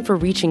passion for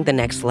reaching the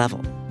next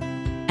level.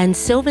 And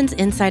Sylvan's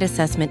Insight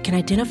Assessment can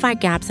identify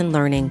gaps in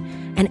learning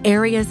and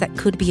areas that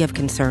could be of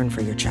concern for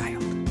your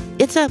child.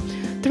 It's a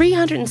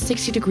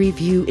 360-degree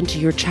view into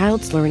your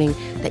child's learning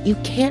that you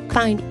can't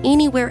find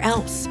anywhere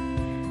else,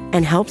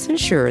 and helps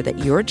ensure that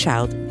your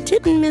child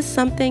didn't miss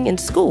something in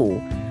school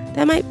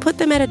that might put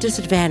them at a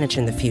disadvantage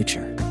in the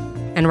future.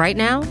 And right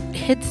now,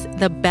 it's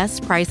the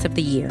best price of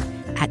the year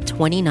at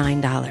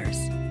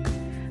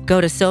 $29. Go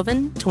to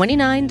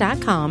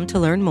sylvan29.com to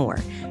learn more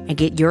and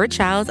get your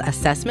child's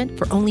assessment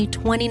for only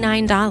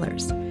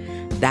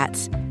 $29.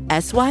 That's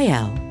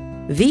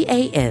SYLVAN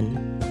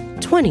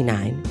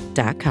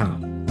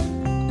 29.com.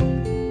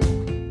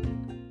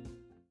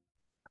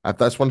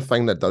 That's one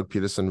thing that Doug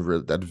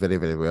Peterson did very,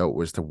 very well,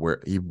 was to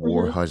where he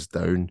wore us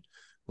down.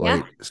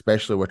 Like,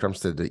 especially when it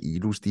comes to the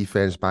Eagles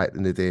defense back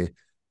in the day,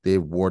 they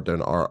wore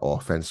down our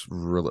offense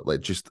really,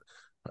 like, just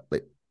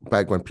like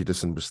back when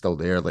Peterson was still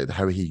there, like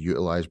how he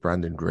utilized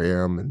Brandon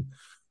Graham and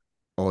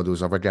all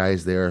those other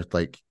guys there.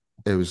 Like,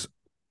 it was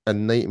a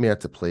nightmare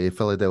to play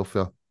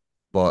Philadelphia.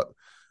 But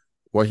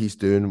what he's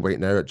doing right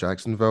now at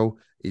Jacksonville,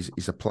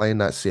 he's applying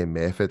that same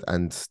method,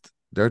 and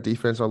their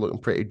defense are looking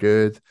pretty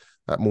good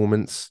at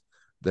moments.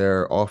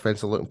 Their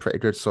offense are looking pretty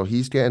good. So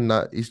he's getting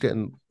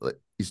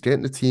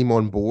the team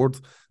on board,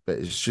 but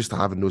it's just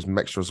having those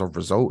mixtures of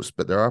results.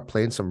 But they are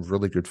playing some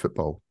really good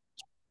football.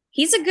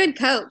 He's a good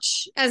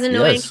coach, as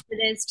annoying as it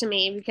is to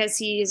me, because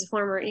he's a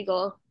former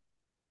Eagle.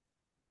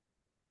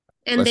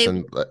 And they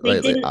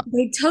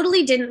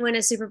totally didn't win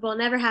a Super Bowl.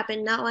 Never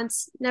happened. Not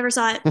once. Never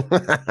saw it.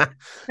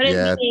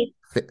 Yeah.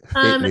 Fake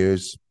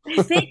news.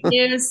 Fake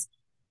news.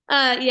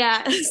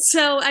 Yeah.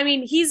 So, I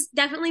mean, he's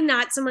definitely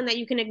not someone that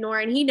you can ignore,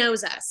 and he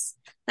knows us.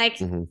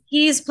 Like,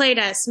 he's played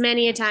us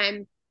many a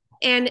time.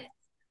 And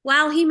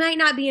while he might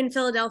not be in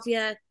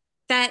Philadelphia,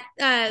 that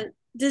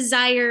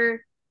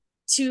desire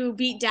to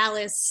beat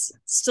Dallas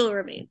still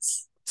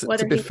remains.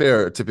 To be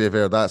fair,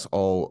 that's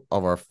all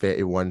of our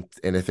 31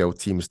 NFL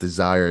teams'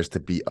 desires, to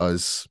beat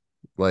us.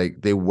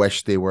 Like, they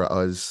wish they were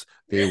us.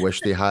 They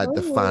wish they had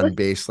the fan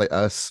base like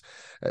us.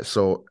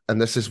 So, and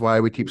this is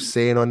why we keep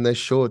saying on this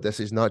show, this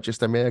is not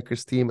just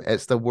America's team,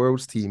 it's the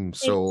world's team.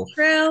 So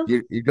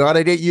you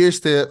gotta get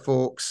used to it,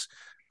 folks.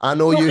 I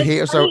know you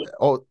haters are,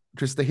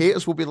 because the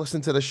haters will be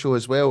listening to the show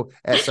as well.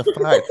 It's a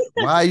fact.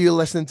 Why are you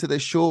listening to the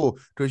show?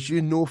 Because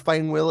you know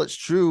fine well it's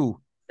true.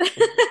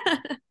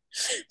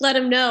 Let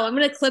them know. I'm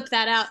going to clip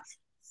that out.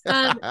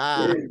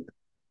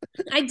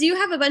 I do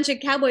have a bunch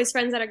of Cowboys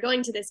friends that are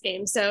going to this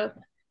game, so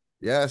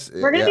yes,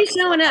 we're going to be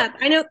showing up.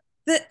 I know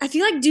that I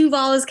feel like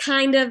Duval is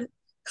kind of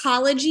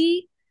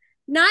college-y.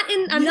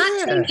 I'm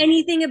not saying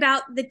anything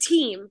about the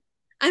team.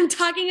 I'm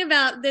talking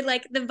about the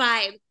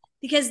vibe,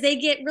 because they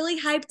get really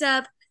hyped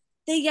up.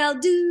 They yell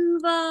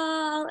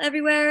Duval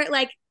everywhere.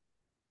 Like,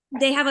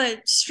 they have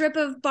a strip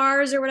of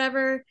bars or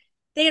whatever.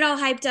 They get all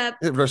hyped up.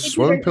 There's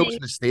swimming pools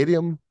in the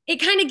stadium. It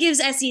kind of gives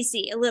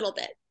SEC a little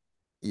bit.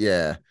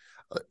 Yeah.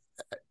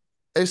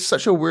 It's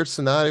such a weird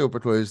scenario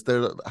because they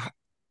gotta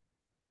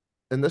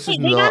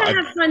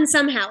have fun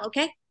somehow,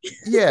 okay?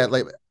 Yeah,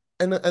 like,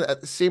 and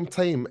at the same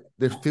time,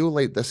 they feel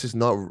like this is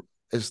not.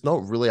 It's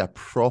not really a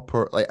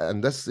proper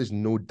and this is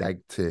no dig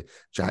to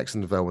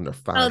Jacksonville and their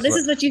fans. Oh, this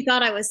is what you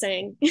thought I was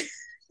saying.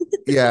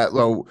 Yeah,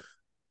 well,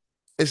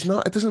 it's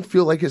not. It doesn't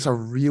feel like it's a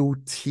real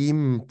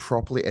team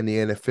properly in the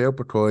NFL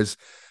because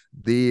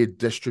they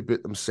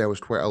distribute themselves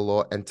quite a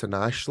lot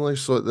internationally.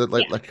 So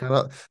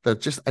they're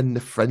just in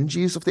the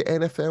fringes of the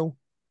NFL.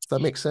 Does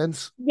that make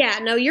sense? Yeah,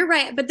 no, you're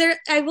right. But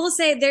I will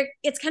say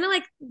it's kind of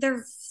like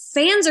their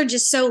fans are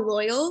just so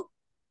loyal.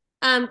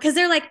 Because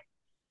they're like,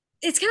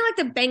 it's kind of like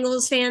the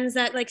Bengals fans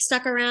that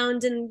stuck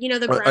around, and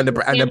the Browns and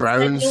the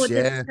Browns,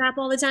 yeah, crap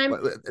all the time.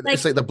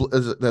 It's like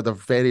they're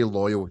very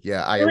loyal.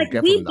 Yeah, I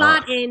give we them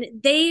bought that.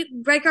 in. They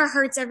break our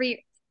hearts every year.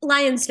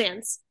 Lions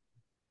fans,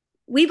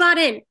 we bought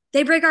in.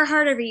 They break our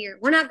heart every year.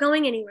 We're not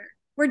going anywhere.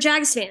 We're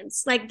Jags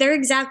fans. They're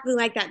exactly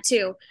like that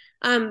too.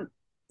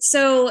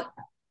 So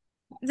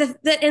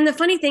the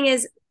funny thing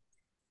is,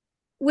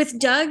 with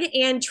Doug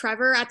and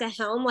Trevor at the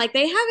helm,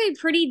 they have a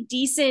pretty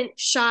decent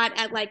shot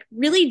at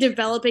really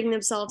developing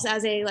themselves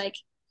as a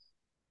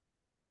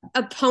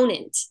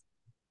opponent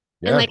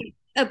and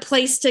a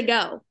place to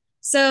go.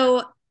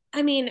 So,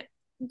 I mean,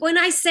 when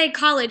I say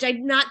college,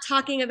 I'm not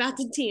talking about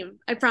the team,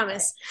 I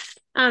promise.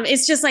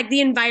 It's just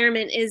the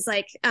environment is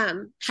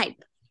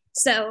hype.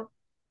 So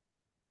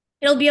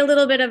it'll be a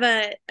little bit of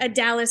a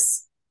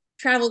Dallas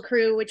travel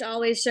crew, which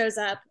always shows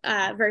up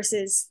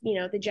versus,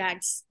 the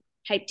Jags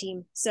hype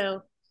team.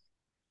 So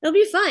it'll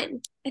be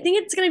fun. I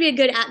think it's going to be a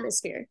good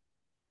atmosphere.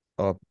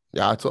 Oh,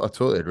 yeah, I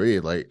totally agree.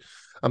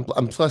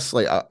 I'm plus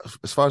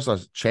as far as I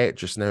checked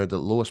just now, the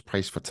lowest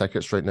price for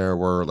tickets right now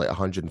were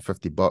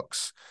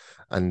 $150,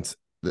 and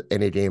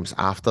any games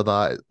after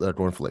that they're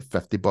going for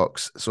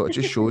 $50. So it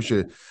just shows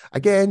you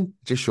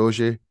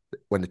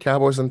when the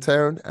Cowboys in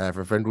town,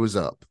 everything goes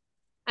up.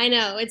 I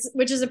know,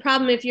 which is a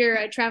problem if you're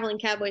a traveling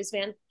Cowboys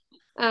fan.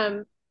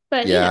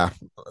 But yeah,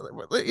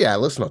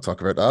 let's not talk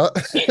about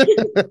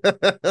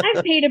that.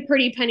 I've paid a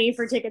pretty penny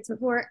for tickets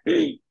before, but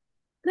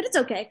it's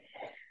okay.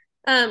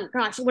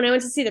 Gosh, when I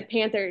went to see the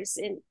Panthers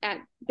at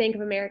Bank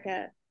of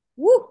America,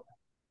 woo! Of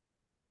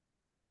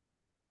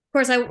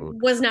course, I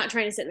was not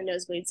trying to sit in the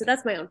nosebleed, so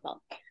that's my own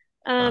fault.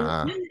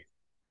 I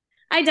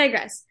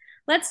digress.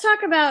 Let's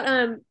talk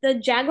about the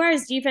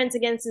Jaguars' defense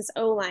against this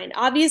O-line.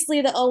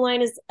 Obviously, the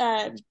O-line is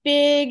a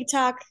big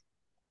topic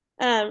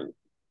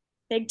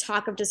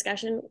of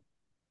discussion.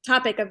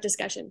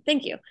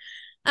 Thank you.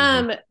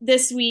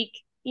 This week,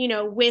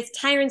 with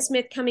Tyron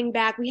Smith coming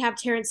back, we have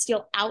Terrence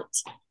Steele out,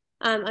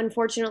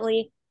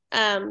 unfortunately.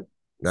 So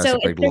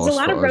there's a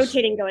lot of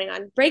rotating going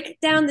on. Break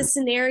down the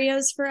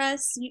scenarios for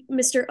us,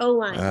 Mr.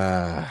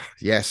 O-line.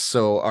 Yes.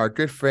 So our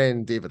good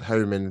friend David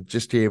Howman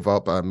just gave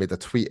up, made a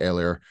tweet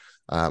earlier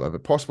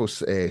about possible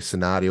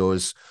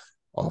scenarios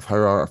of how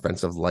our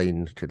offensive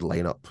line could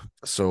line up.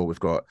 So we've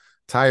got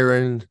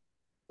Tyron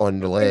on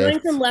the left. We're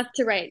going from left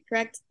to right,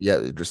 correct?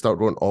 Yeah, just we're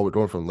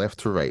going from left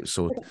to right.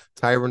 So okay.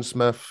 Tyron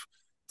Smith,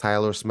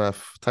 Tyler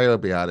Smith, Tyler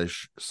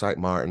Biadasz, Zach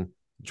Martin,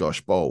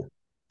 Josh Ball.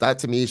 That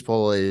to me is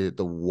probably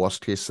the worst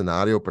case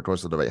scenario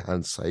because of the right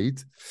hand side.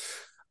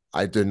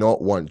 I do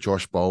not want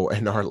Josh Ball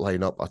in our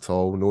lineup at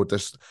all. No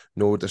disrespect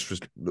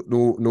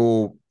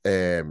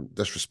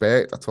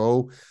at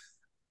all.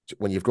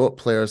 When you've got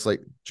players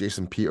like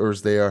Jason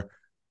Peters there,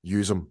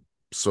 use them.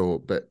 So,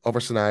 but other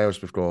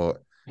scenarios, we've got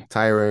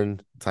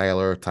Tyron,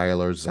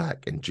 Tyler,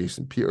 Zach, and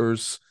Jason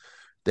Peters.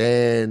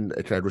 Then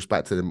it kind of goes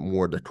back to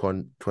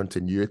the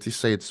continuity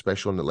side,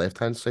 especially on the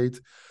left-hand side.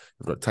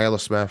 We've got Tyler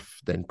Smith,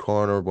 then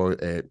Connor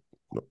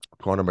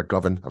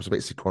McGovern. I was about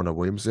to say Connor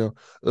Williams there.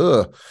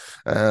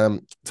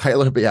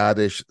 Tyler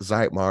Biadasz,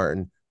 Zach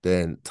Martin,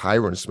 then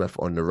Tyron Smith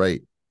on the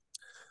right.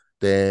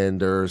 Then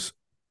there's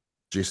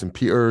Jason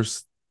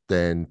Peters,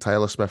 then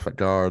Tyler Smith at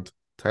guard,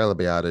 Tyler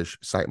Biadasz,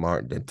 Zach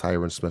Martin, then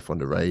Tyron Smith on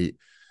the right.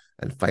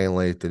 And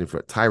finally, then you've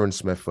got Tyron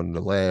Smith on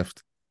the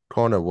left,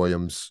 Connor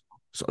Williams,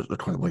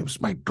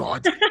 my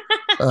God.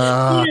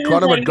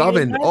 Connor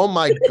McGovern, oh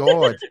my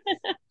God.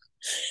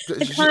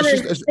 It's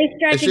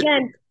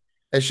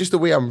just the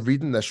way I'm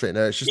reading this right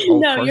now. It's just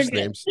all first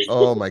names.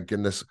 Oh my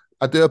goodness.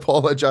 I do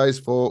apologize,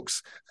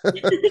 folks.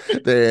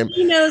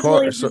 He knows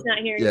Williams is not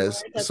here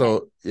yes,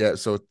 anymore. Okay.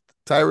 So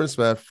Tyron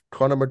Smith,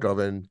 Connor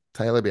McGovern,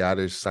 Tyler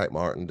Biadasz, Zach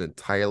Martin, then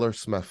Tyler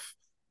Smith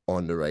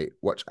on the right,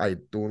 which I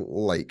don't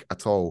like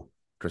at all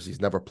because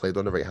he's never played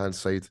on the right-hand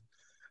side.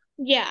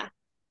 Yeah.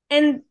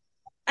 And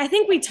I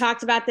think we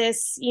talked about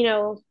this,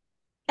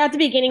 at the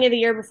beginning of the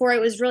year before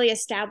it was really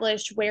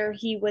established where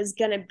he was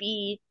going to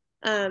be.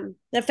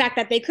 The fact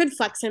that they could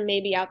flex him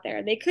maybe out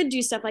there. They could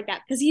do stuff like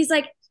that because he's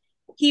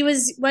he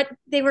was what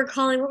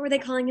were they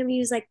calling him? He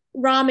was like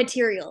raw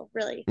material,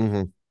 really.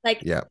 Mm-hmm.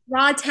 Like Yeah.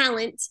 raw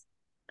talent.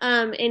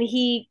 And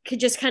he could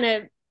just kind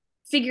of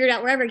figure it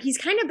out wherever. He's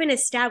kind of been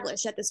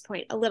established at this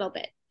point a little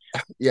bit.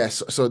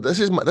 Yes. So this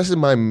is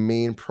my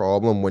main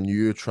problem when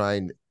you try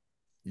and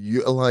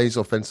utilize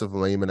offensive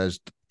linemen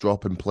as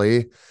drop and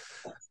play.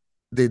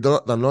 They're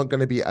not going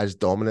to be as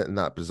dominant in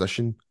that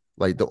position.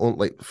 Like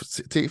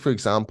take for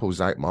example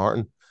Zach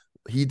Martin.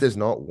 He does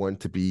not want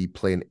to be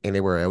playing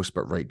anywhere else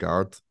but right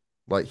guard.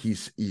 Like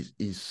he's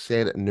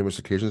said it on numerous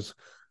occasions.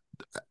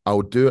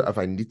 I'll do it if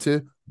I need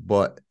to,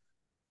 but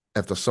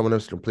if there's someone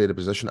else who can play the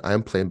position, I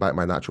am playing back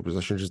my natural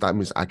position. Just that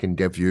means I can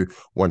give you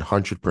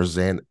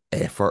 100%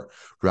 effort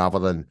rather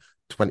than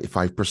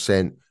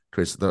 25%,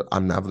 because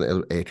I'm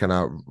having to kind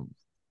of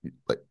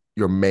like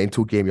your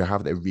mental game. You're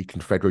having to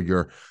reconfigure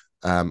your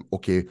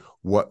okay,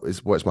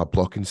 what's my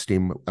blocking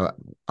scheme?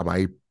 Am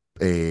I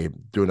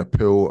doing a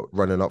pull,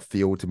 running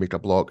upfield to make a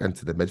block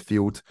into the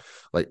midfield?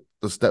 Like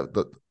there's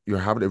that you're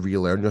having to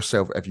relearn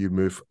yourself if you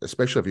move,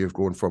 especially if you're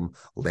going from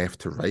left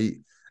to right.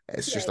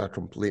 It's just a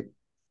complete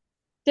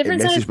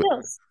different set of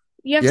skills.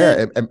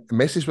 It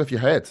messes with your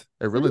head.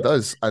 It really Mm-hmm.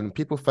 does. And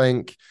people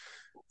think,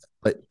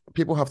 like,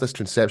 people have this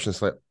conception,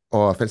 it's like,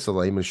 oh, offensive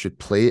linemen should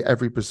play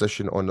every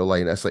position on the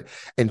line. It's like,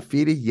 in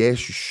theory,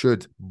 yes, you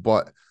should,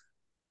 but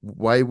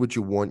why would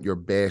you want your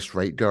best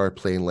right guard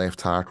playing left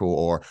tackle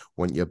or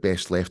want your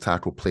best left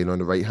tackle playing on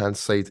the right hand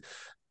side?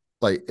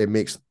 Like,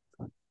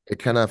 it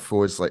kind of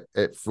throws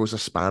a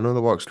span on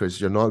the works, because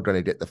you're not going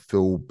to get the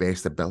full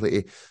best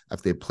ability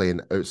if they're playing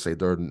outside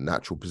their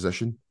natural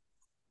position.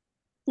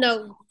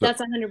 No,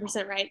 that's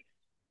 100% right.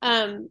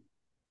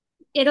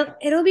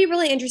 It'll be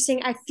really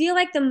interesting. I feel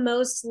like the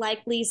most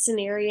likely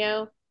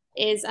scenario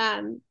is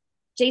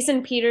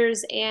Jason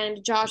Peters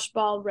and Josh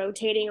Ball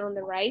rotating on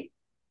the right.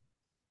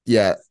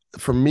 Yeah,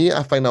 for me,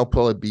 I find I'll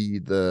probably be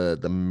the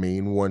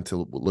main one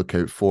to look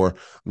out for.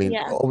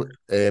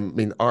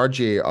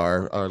 RJ,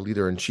 our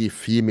leader in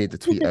chief, he made the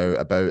tweet out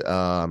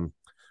about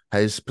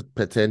his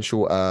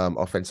potential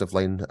offensive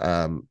line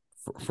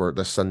for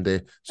this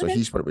Sunday. So Okay.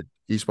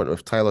 he's went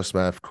with Tyler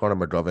Smith, Connor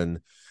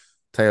McGovern,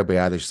 Tyler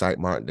Biadasz, Zach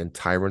Martin, and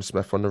Tyron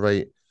Smith on the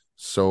right.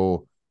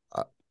 So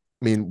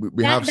we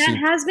have that seen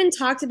has been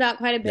talked about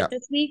quite a bit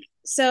this week.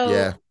 So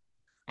yeah,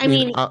 I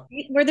mean,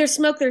 where there's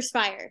smoke, there's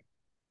fire.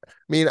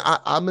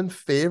 I'm in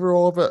favor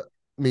of it.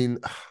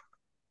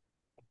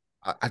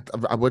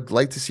 I would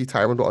like to see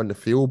Tyron on the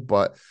field,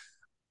 but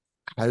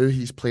how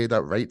he's played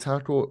at right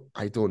tackle,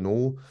 I don't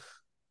know.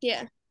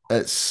 Yeah,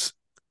 It's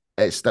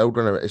still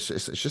gonna. It's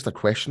just a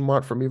question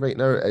mark for me right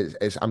now.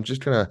 I'm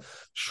just kind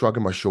of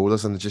shrugging my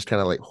shoulders and just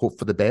kind of like hope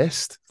for the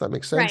best. If that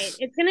makes sense. right.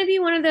 It's gonna be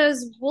one of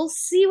those. We'll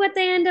see what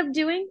they end up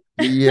doing.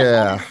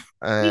 Yeah.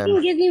 We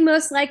can give you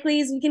most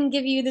likelies. We can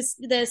give you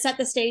the set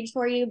the stage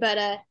for you,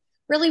 but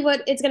really,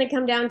 what it's going to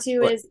come down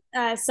to is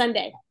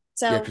Sunday.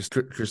 So yeah,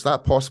 because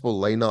that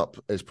possible lineup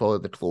is probably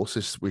the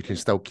closest we can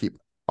still keep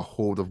a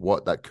hold of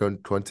what that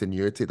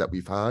continuity that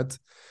we've had.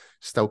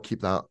 Still keep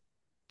the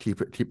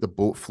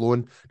boat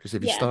flowing. Because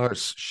if you start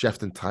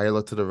shifting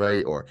Tyler to the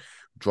right or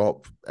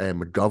drop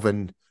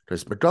McGovern,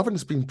 because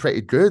McGovern's been pretty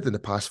good in the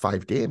past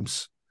 5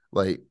 games.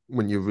 Like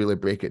when you really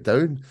break it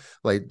down,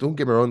 like don't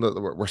get me wrong, that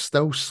we're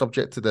still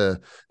subject to the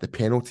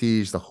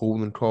penalties, the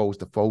holding calls,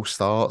 the false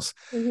starts.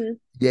 Mm-hmm.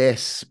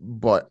 Yes,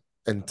 but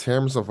in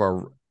terms of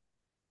our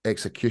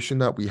execution,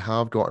 that we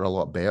have gotten a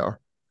lot better.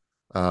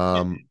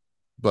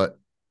 But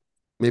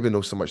maybe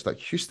not so much that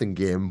Houston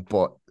game,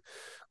 but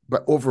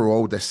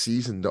overall this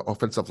season, the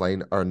offensive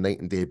line are night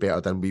and day better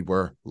than we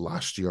were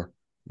last year.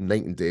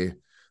 Night and day.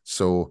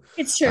 So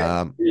it's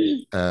true.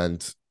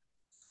 And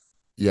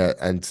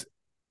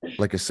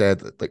like I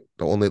said, like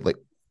the only like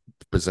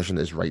position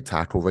is right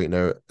tackle right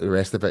now. The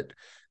rest of it,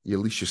 at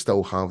least you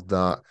still have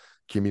that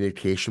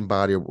communication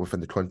barrier within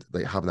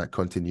the having that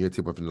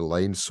continuity within the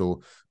line.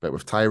 So, but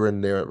with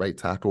Tyron there at right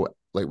tackle,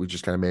 like we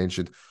just kind of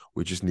mentioned,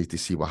 we just need to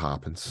see what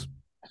happens.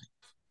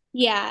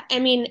 Yeah,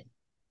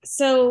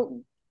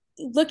 so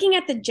looking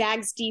at the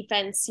Jags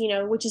defense,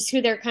 which is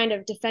who they're kind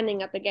of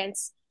defending up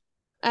against.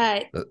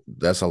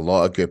 There's a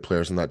lot of good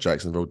players in that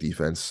Jacksonville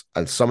defense,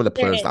 and some of the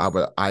players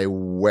that I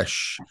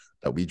wish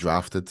that we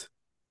drafted,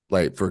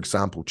 like for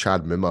example,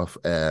 Chad Mimma,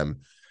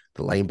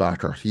 the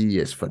linebacker, he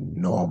is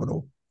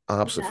phenomenal,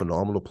 absolutely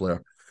phenomenal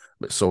player.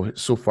 But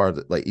so far,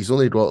 like he's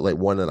only got like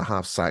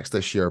 1.5 sacks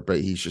this year,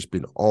 but he's just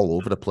been all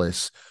over the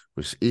place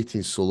with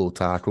 18 solo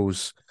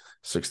tackles,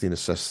 16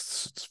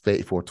 assists,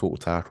 34 total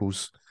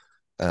tackles,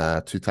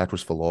 2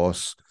 tackles for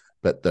loss.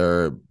 But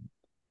their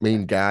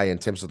main guy in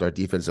terms of their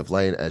defensive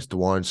line is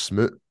Dwan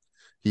Smoot.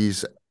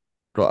 He's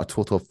got a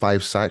total of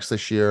 5 sacks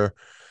this year.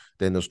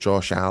 Then there's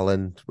Josh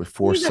Allen with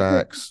 4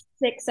 sacks.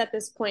 6 at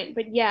this point,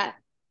 but yeah.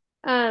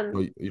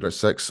 You got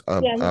 6?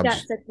 Yeah, he's got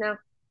 6 now.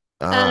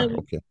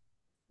 Okay.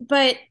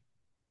 But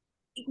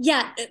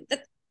yeah,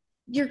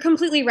 you're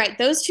completely right.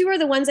 Those 2 are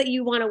the ones that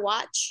you want to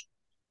watch.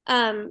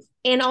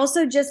 And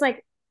also just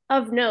like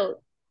of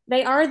note,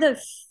 they have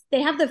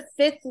the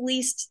 5th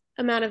least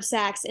amount of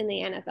sacks in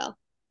the NFL.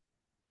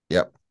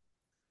 Yep.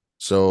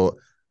 So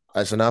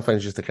it's enough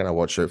things just to kind of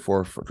watch out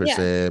for because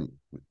Yeah.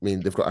 I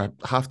mean they've got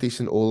a half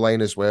decent O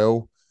line as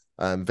well,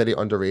 very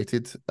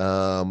underrated,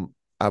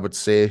 I would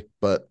say.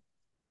 But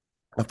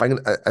I think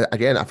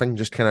again, I think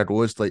just kind of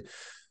goes like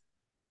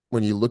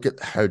when you look at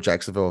how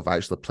Jacksonville have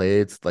actually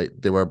played, like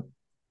they were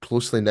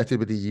closely knitted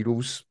with the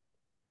Eagles.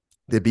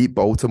 They beat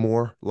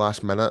Baltimore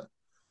last minute,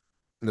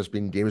 and there's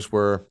been games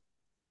where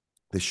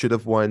they should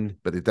have won,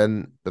 but they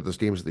didn't. But there's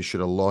games that they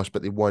should have lost,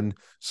 but they won.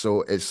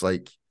 So it's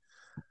like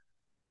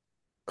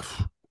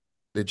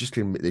they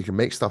can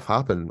make stuff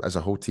happen as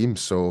a whole team.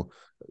 So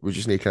we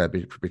just need to kind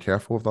of be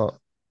careful of that.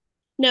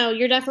 No,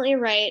 you're definitely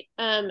right.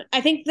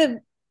 I think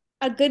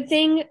a good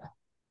thing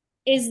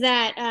is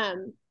that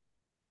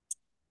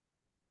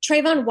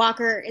Trayvon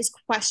Walker is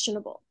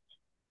questionable.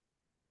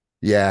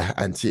 Yeah,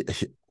 and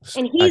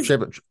And he's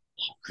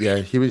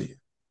yeah, he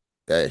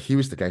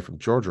was the guy from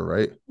Georgia,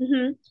 right?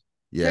 mm-hmm,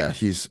 Yeah,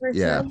 he's first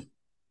round. Yeah.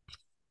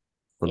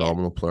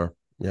 phenomenal player.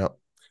 Yeah. I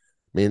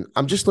mean,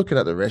 I'm just looking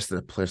at the rest of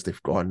the players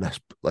they've got in this.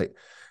 Like,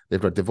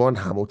 they've got Devon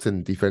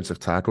Hamilton, defensive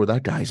tackle.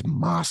 That guy's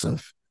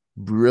massive.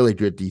 Really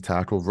good D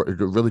tackle,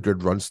 really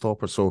good run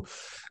stopper. So,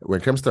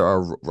 when it comes to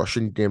our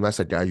rushing game, that's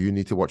a guy you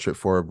need to watch out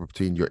for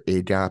between your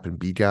A gap and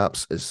B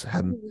gaps, is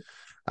him.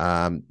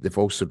 They've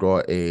also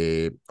got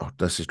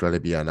this is going to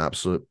be an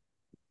absolute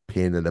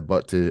pain in the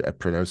butt to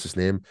pronounce his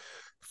name.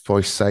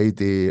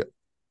 Foysaide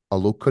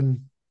Alokun.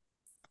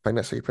 I think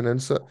that's how you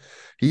pronounce it.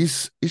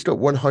 He's got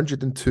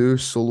 102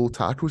 solo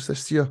tackles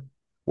this year.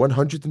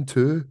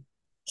 102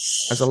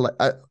 as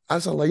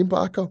as a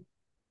linebacker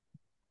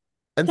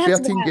in That's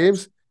 13 wild.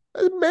 games.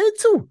 It's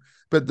mental.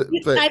 But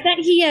I bet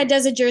he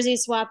does a jersey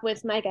swap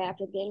with Micah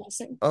after the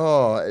game.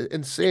 oh,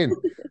 insane.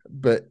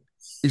 But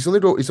he's only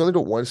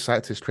got one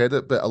sack to his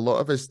credit, but a lot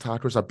of his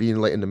tackles are being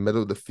like in the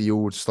middle of the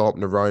field,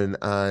 stopping the run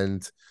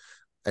and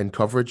in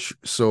coverage.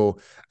 So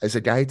it's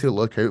a guy to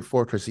look out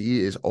for because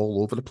he is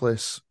all over the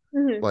place.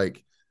 Mm-hmm.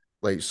 Like,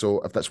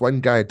 so if that's one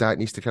guy Dak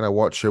needs to kind of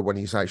watch out when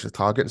he's actually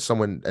targeting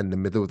someone in the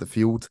middle of the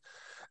field,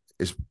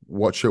 is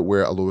watch out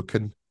where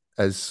Alokan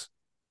is.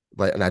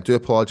 Like, and I do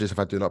apologize if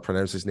I do not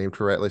pronounce his name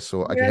correctly.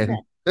 So You're again,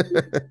 okay.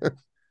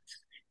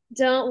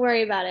 Don't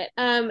worry about it.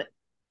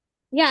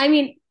 Yeah, I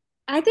mean,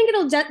 I think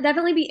it'll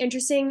definitely be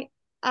interesting.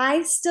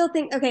 I still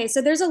think okay,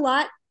 so there's a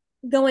lot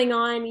going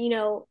on,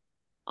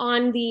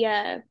 on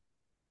the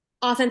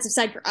offensive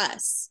side for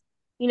us.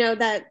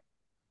 That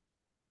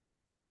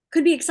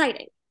could be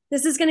exciting.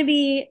 This is going to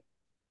be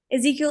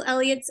Ezekiel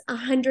Elliott's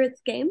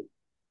 100th game.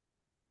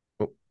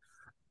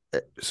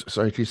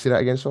 sorry, can you say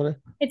that again? Sorry.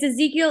 It's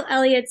Ezekiel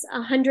Elliott's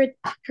 100th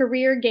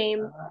career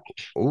game.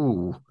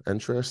 Oh,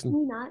 interesting.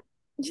 Can you not?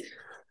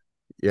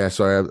 Yeah,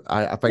 sorry.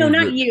 I No, think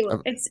not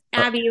you. It's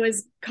uh, Abby who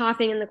was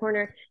coughing in the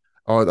corner.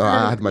 oh no,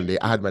 Um,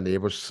 I had my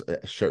neighbors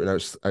shouting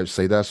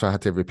outside there, so I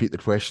had to repeat the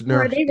question so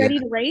there. are they Yeah, ready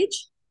to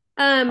rage?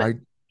 Um, I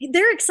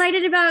they're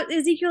excited about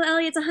Ezekiel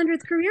Elliott's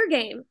 100th career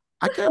game.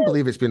 I can't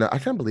believe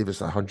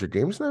it's 100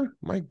 games now.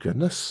 My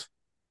goodness.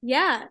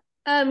 Yeah.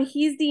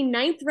 He's the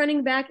ninth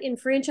running back in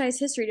franchise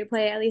history to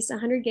play at least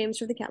 100 games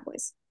for the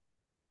Cowboys.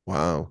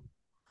 Wow.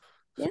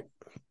 Yeah.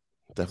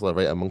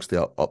 Definitely right amongst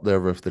the up there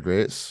with the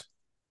greats.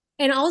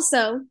 And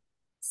also,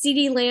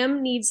 CeeDee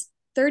Lamb needs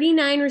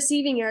 39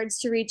 receiving yards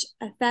to reach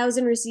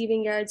 1,000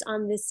 receiving yards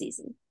on this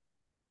season.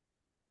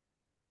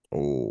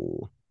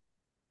 Oh,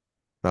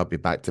 that'll be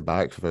back to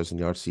back 1,000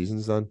 yard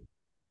seasons then.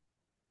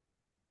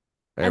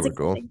 There That's we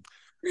go. exciting.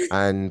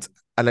 And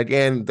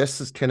again,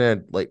 this is kind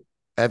of like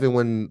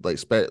everyone, like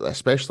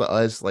especially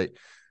us, like.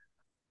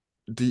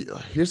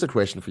 Here's a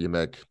question for you,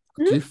 Meg.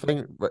 Mm-hmm. Do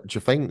you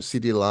think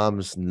CD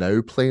Lamb's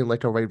now playing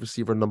like a wide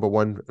receiver number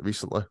one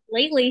recently?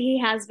 Lately, he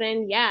has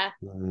been. Yeah.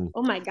 Mm,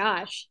 Oh my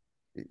gosh.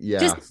 yeah.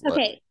 Just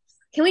okay.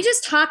 Can we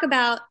just talk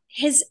about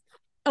his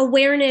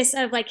awareness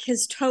of like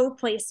his toe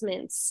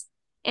placements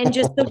and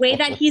just the way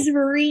that he's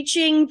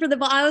reaching for the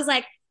ball? I was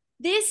like,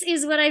 this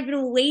is what I've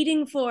been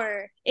waiting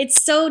for.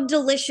 It's so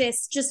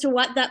delicious just to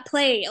watch that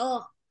play.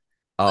 Oh,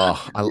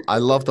 Oh, I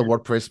love the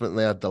word placement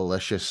there.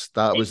 Delicious.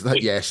 That was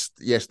that. Yes,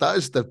 that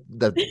is the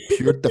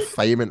pure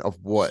definement of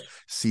what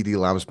CD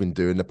Lamb's been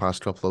doing the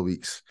past couple of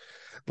weeks.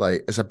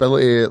 Like his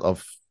ability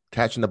of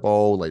catching the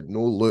ball, like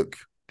no look,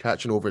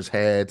 catching over his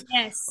head,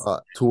 yes.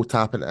 toe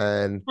tapping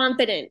in.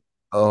 Confident.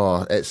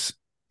 Oh,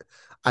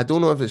 I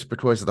don't know if it's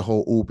because of the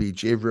whole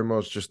OBJ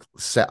rumors just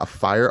set a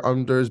fire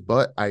under his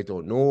butt. I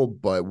don't know,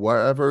 but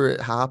whatever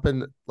it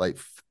happened, like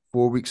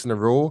 4 weeks in a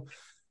row,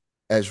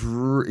 he's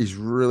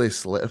really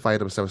solidified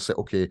himself. Say,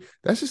 okay,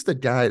 this is the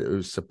guy that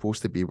was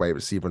supposed to be wide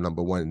receiver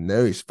number one. And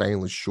now he's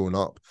finally shown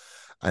up,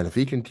 and if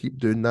he can keep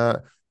doing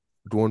that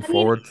going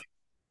forward,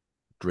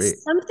 great.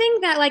 Something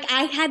that like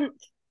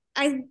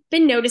I've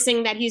been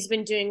noticing that he's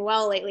been doing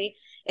well lately.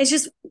 It's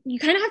just you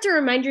kind of have to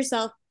remind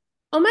yourself,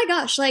 oh my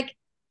gosh, like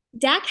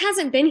Dak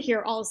hasn't been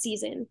here all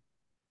season.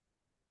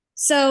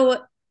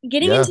 So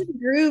getting Yeah, into the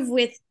groove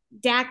with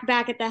Dak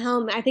back at the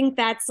helm, I think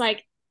that's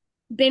like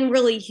been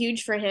really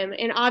huge for him.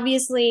 And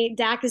obviously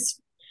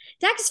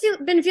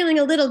been feeling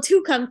a little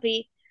too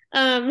comfy,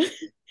 um,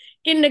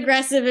 getting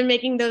aggressive and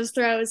making those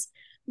throws.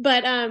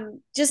 But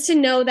just to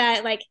know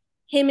that like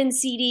him and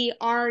CD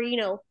are,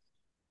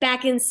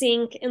 back in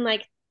sync and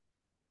like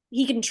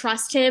he can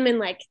trust him and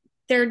like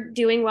they're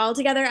doing well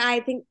together, I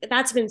think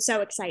that's been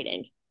so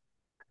exciting.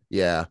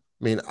 Yeah.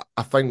 I mean,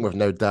 I think with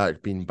now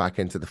Derek being back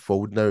into the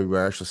fold now,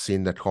 we're actually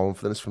seeing the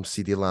confidence from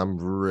CD Lamb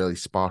really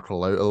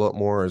sparkle out a lot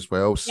more as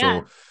well.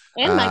 Yeah. So,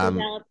 And Michael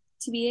Gallup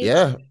to be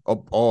yeah.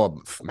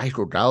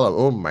 Michael Gallup.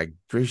 Oh my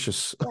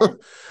gracious. yeah. I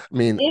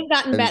mean,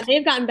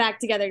 They've gotten back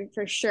together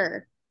for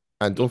sure.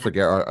 and don't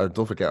forget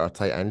our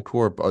tight end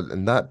core. But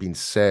and that being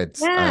said,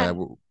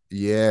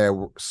 Yeah.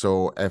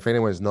 So if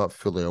anyone's not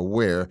fully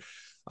aware,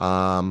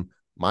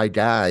 my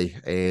guy,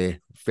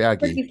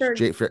 Fergie,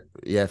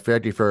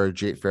 Fergie for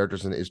Jake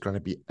Ferguson is going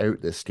to be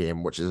out this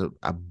game, which is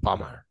a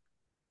bummer.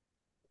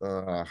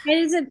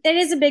 It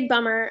is a big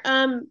bummer.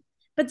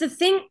 But the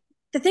thing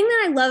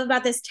that I love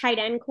about this tight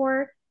end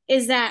core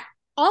is that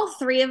all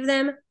three of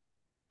them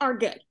are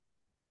good.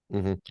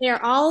 Mm-hmm. They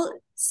are all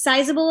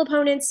sizable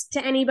opponents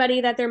to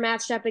anybody that they're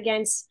matched up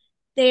against.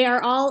 They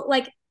are all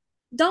like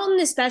Dalton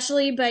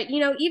especially, but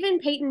even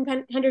Peyton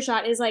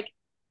Hendershot is like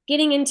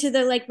getting into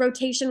the like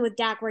rotation with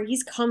Dak where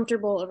he's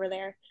comfortable over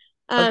there.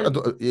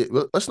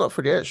 Let's not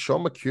forget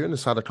Sean McCune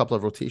has had a couple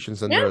of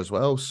rotations in Yeah, there as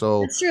well.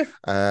 So that's true.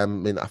 I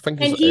mean, I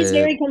think And he's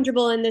very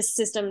comfortable in this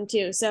system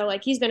too. So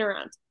like he's been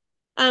around.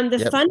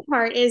 The fun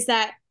part is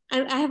that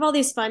I have all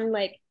these fun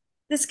like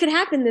this could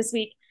happen this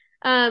week.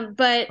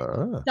 But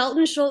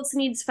Dalton Schultz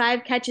needs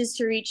 5 catches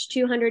to reach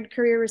 200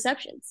 career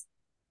receptions.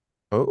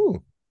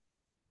 Oh.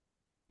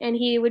 And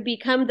he would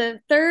become the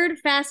 3rd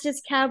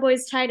fastest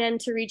Cowboys tight end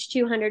to reach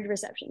 200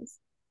 receptions,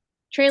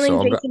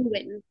 trailing Jason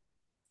Witten.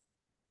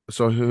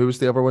 So who was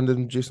the other one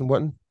than Jason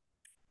Witten?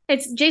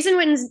 It's Jason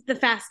Witten's the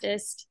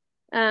fastest,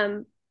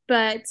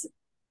 but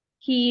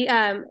he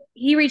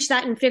reached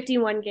that in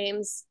 51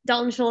 games.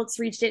 Dalton Schultz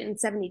reached it in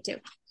 72.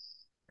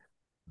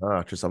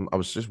 Because I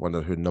was just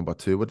wondering who number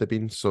 2 would have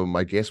been. So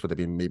my guess would have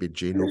been maybe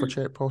Jay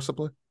Novacek,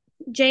 possibly.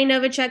 Jay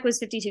Novacek was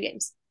 52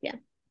 games. Yeah.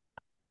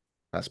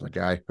 That's my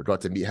guy. I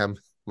got to meet him.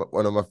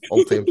 One of my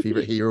all-time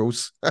favorite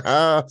heroes.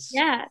 Yeah.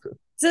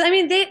 So I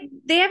mean,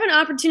 they have an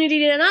opportunity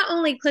to not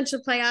only clinch the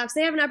playoffs,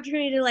 they have an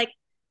opportunity to like.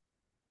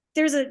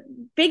 There's a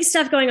big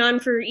stuff going on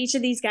for each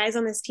of these guys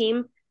on this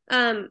team.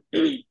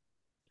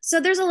 So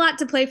there's a lot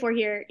to play for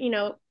here,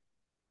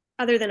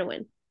 other than a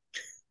win.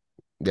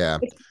 Yeah.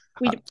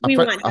 We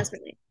want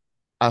desperately.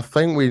 I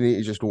think we need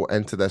to just go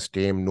into this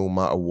game no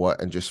matter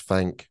what and just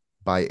think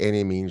by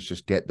any means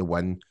just get the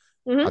win.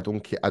 Mm-hmm.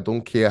 I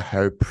don't care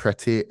how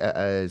pretty it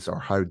is or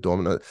how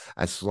dominant.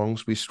 As long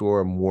as we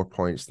score more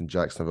points than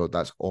Jacksonville,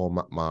 that's all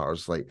that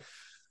matters. Like,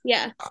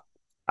 yeah.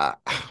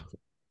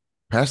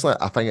 Personally,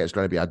 I think it's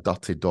going to be a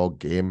dirty dog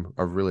game.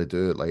 I really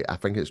do. Like, I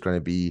think it's going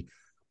to be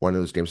one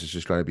of those games that's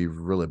just going to be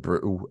really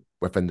brutal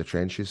within the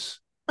trenches.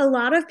 A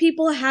lot of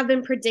people have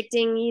been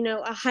predicting,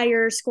 a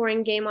higher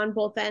scoring game on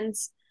both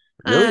ends.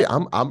 Really,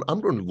 I'm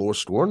going low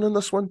scoring in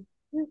this one.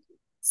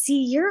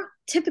 See, you're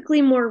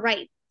typically more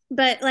right,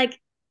 but like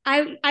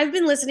I've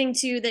been listening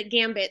to the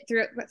Gambit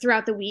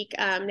throughout the week.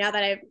 Now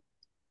that I'm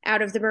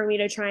out of the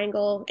Bermuda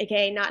Triangle,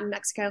 aka not in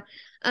Mexico,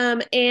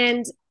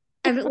 and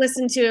I've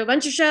listened to a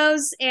bunch of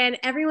shows, and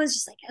everyone's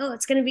just like, "Oh,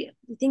 it's gonna be.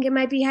 You think it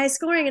might be high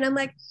scoring?" And I'm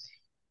like,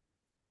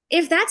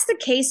 if that's the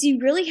case, you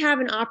really have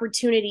an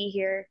opportunity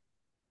here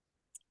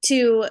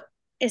to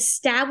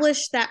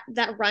establish that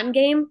run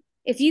game.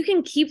 If you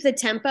can keep the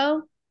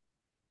tempo,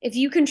 if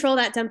you control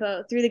that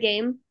tempo through the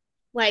game,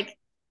 like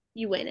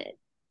you win it.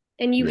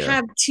 And you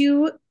have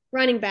 2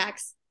 running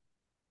backs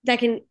that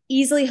can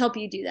easily help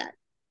you do that,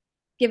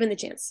 given the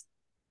chance.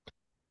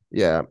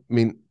 Yeah, I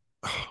mean,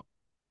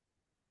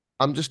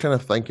 I'm just kind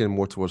of thinking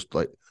more towards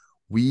like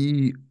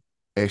we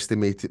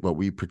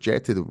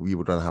projected that we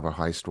were going to have a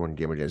high scoring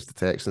game against the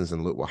Texans,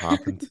 and look what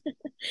happened.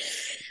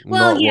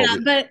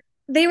 But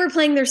they were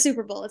playing their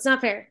Super Bowl. It's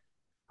not fair.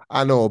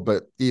 I know,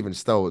 but even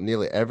still,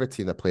 nearly every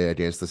team that play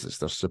against us, it's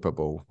their Super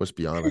Bowl. Let's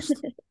be honest.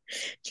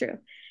 True.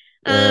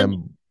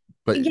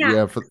 But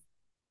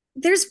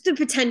there's the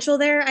potential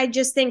there. I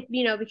just think,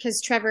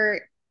 because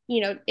Trevor,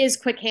 is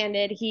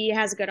quick-handed. He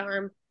has a good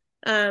arm.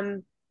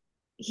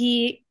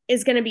 He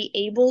is going to be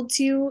able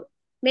to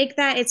make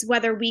that. It's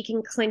whether we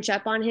can clinch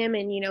up on him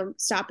and,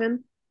 stop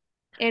him,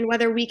 and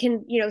whether we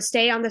can,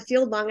 stay on the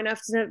field long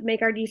enough to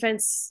make our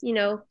defense,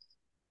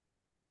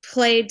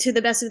 play to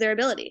the best of their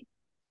ability.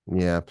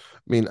 Yeah.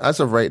 I mean, as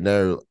of right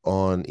now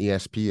on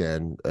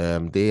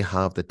ESPN, they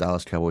have the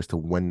Dallas Cowboys to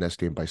win this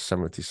game by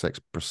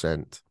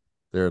 76%.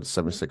 They're the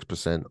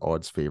 76%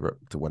 odds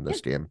favorite to win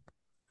this game.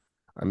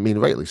 I mean,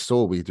 rightly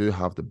so. We do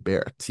have the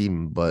better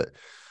team, but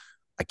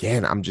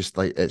again, I'm just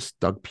like, it's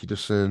Doug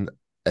Peterson.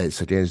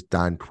 It's against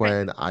Dan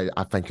Quinn. Right.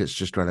 I think it's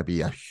just going to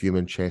be a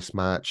human chess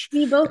match.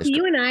 See, both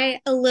you and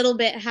I a little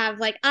bit have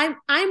like, I'm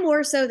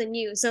more so than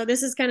you. So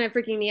this is kind of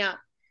freaking me out.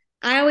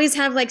 I always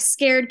have like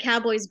scared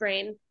Cowboys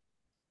brain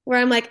where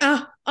I'm like,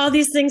 oh, all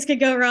these things could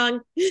go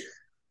wrong.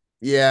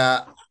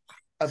 Yeah.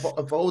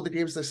 Of all the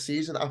games this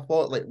season, I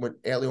thought like when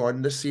early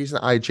on this season,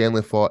 I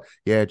generally thought,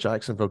 yeah,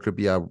 Jacksonville could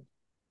be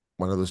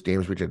one of those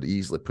games we could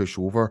easily push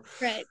over.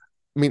 Right.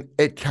 I mean,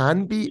 it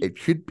could be a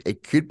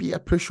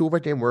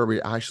pushover game where we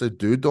actually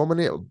do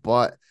dominate,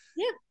 but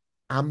yeah,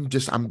 I'm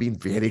being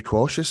very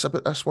cautious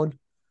about this one.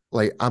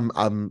 Like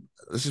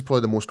this is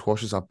probably the most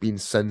cautious I've been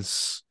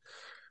since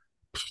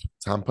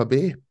Tampa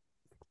Bay,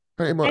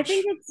 pretty much. I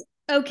think it's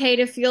okay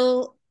to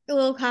feel a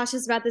little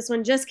cautious about this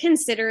one, just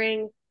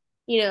considering,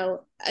 a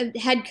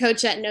head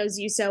coach that knows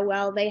you so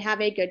well. They have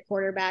a good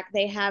quarterback.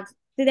 They have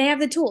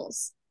the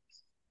tools,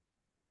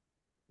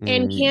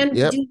 and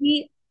Yep. do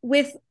we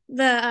with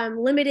the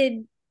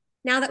limited,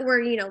 now that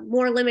we're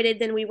more limited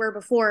than we were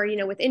before,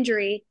 with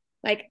injury,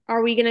 like,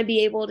 are we going to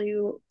be able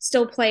to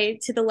still play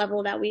to the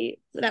level that we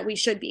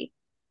should be?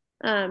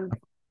 I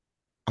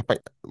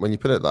think when you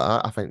put it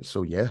like that, I think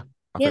so. Yeah,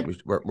 I Yeah. think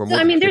we're more. So,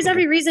 than there's capable.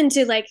 every reason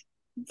to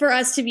for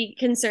us to be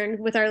concerned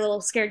with our little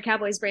scared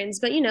Cowboys brains,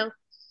 but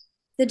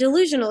the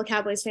delusional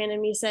Cowboys fan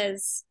in me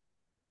says,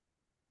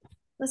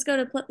 let's go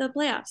to the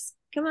playoffs.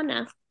 Come on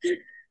now.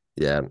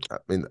 Yeah, I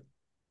mean,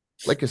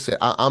 like I said,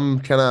 I'm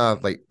kind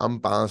of like I'm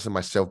balancing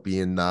myself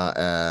being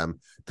that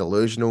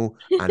delusional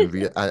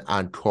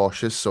and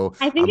cautious. So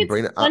I think I'm it's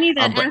bringing. funny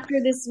that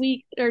after this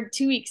week or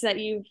 2 weeks that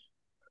you've.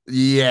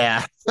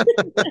 Yeah,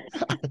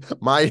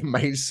 my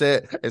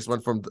mindset is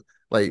one from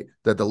like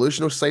the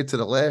delusional side to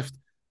the left,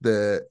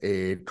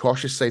 the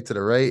cautious side to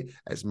the right.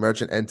 It's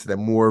merging into the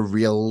more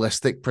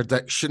realistic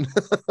prediction.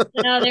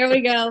 Oh, there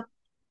we go.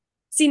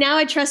 See, now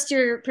I trust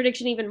your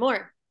prediction even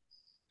more.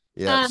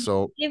 Yeah,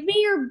 so give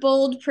me your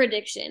bold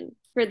prediction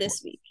for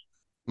this week.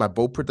 My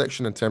bold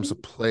prediction in terms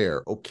of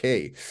player.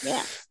 Okay.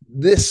 Yeah.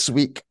 This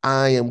week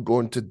I am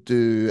going to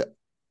do.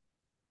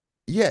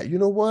 Yeah, you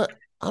know what?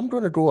 I'm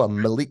going to go a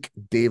Malik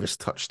Davis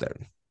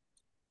touchdown.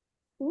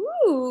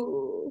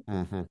 Ooh.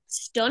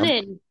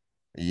 Stunning.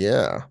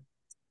 Yeah.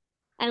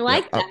 I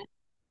like that.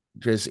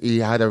 Because he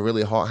had a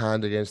really hot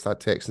hand against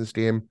that Texans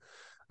game.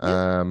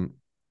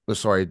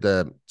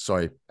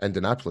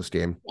 Indianapolis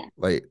game.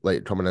 Yeah.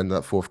 Like coming in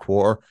that fourth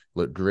quarter,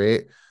 looked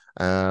great.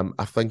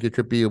 I think it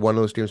could be one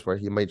of those games where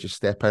he might just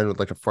step in with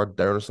like a third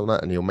down or something,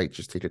 and he might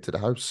just take it to the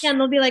house. Yeah, and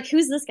they'll be like,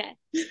 "Who's this guy?"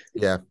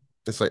 Yeah,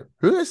 it's like,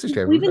 who is this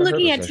guy? We've been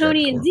looking at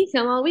Tony and Zeke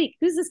all week.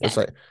 Who's this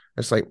guy?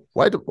 It's like,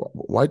 why do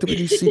we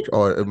need Zeke?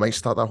 Or it might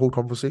start that whole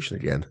conversation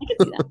again. I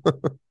can see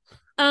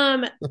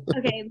that.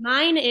 Okay,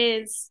 mine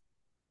is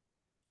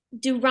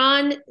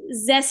Duron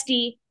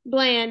Zesty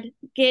Bland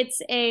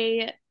gets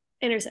a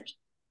interception.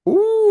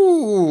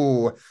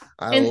 Ooh,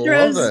 I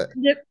love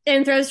it.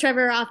 And throws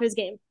Trevor off his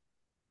game.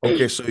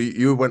 Okay, so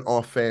you went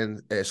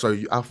offense.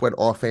 I went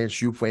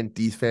offense. You went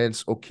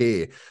defense.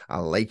 Okay, I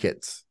like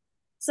it.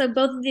 So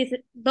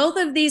both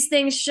of these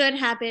things should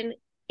happen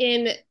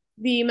in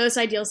the most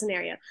ideal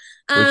scenario.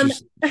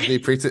 They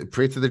pray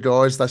to the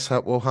gods. That's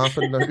what will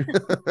happen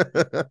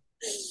now.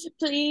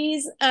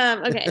 Please.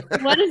 Okay.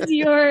 What is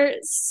your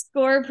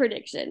score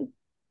prediction?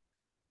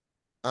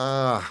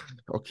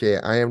 Okay.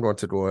 I am going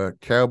to go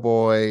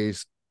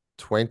Cowboys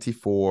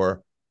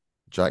 24,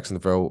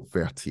 Jacksonville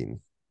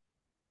 13.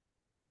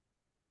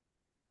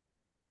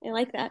 I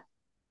like that.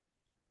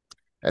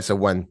 It's a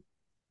win.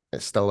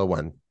 It's still a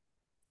win.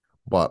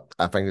 But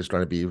I think it's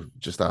going to be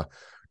just a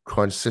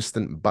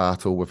consistent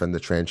battle within the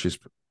trenches,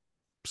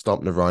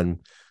 stopping the run.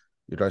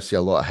 You're going to see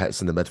a lot of hits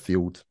in the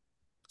midfield.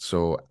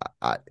 So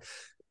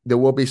there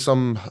will be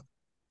some.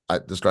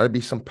 There's got to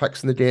be some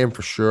picks in the game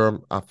for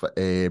sure.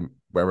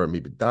 Whether it may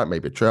be that,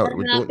 maybe Trout,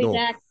 we don't know.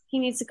 Dak. He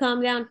needs to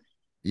calm down.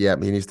 Yeah,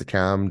 he needs to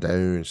calm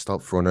down.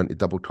 Stop throwing into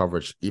double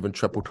coverage, even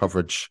triple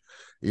coverage.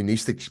 He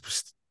needs to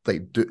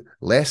do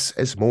less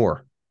is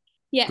more.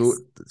 Yes.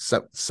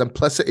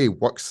 Simplicity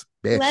works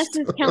best. Less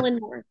is Kellen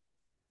Moore.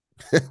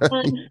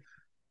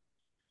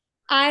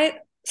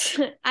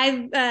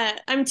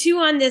 I'm too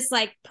on this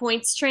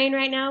points train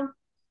right now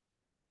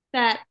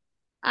that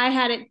I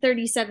had it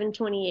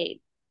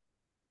 37-28.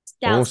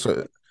 Oh,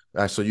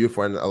 so you've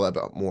went a little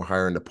bit more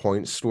higher in the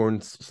points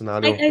scoring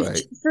scenario.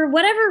 For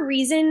whatever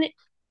reason,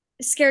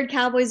 scared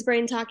Cowboys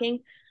brain talking.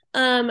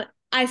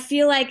 I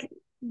feel like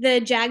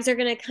the Jags are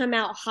going to come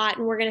out hot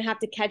and we're going to have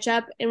to catch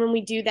up. And when we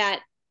do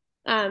that,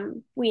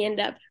 we end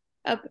up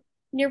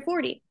near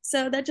 40.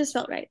 So that just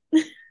felt right.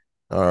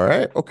 All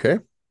right. Okay.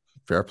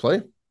 Fair play.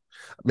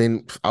 I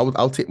mean,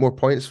 I'll take more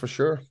points for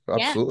sure.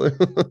 Absolutely.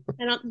 Yeah.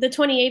 And the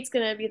 28 is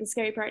going to be the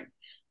scary part.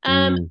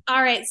 All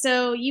right.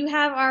 So you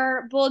have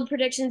our bold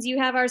predictions. You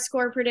have our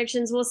score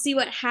predictions. We'll see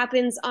what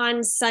happens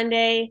on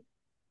Sunday.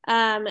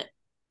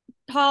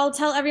 Paul,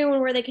 tell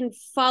everyone where they can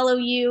follow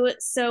you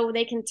so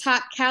they can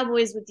talk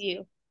Cowboys with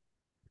you.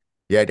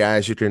 Yeah,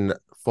 guys, you can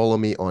follow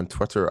me on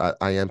Twitter at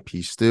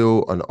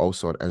IMPStew and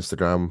also on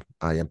Instagram,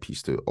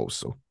 IMPStew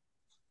also.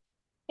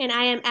 And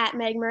I am at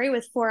Meg Murray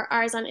with 4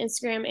 R's on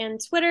Instagram and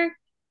Twitter.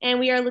 And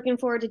we are looking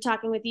forward to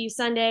talking with you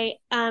Sunday.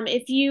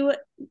 If you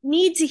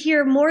need to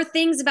hear more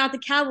things about the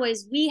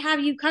Cowboys, we have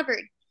you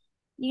covered.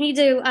 You need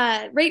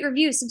to rate,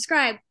 review,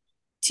 subscribe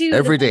to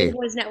every the day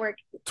Cowboys Network.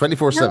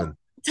 24/7.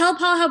 Tell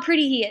Paul how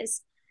pretty he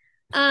is.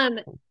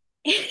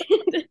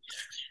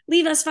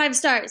 Leave us 5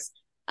 stars.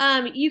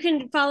 You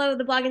can follow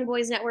the Blogging the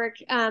Boys Network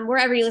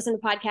wherever you listen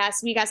to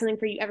podcasts. We got something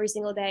for you every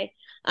single day.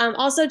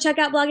 Also, check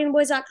out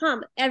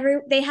bloggingtheboys.com.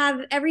 They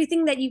have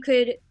everything that you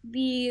could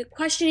be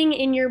questioning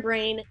in your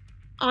brain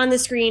on the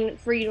screen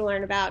for you to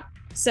learn about.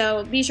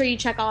 So be sure you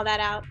check all that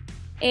out.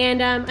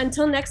 And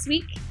until next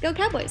week, go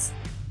Cowboys.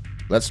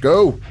 Let's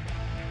go.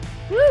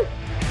 Woo!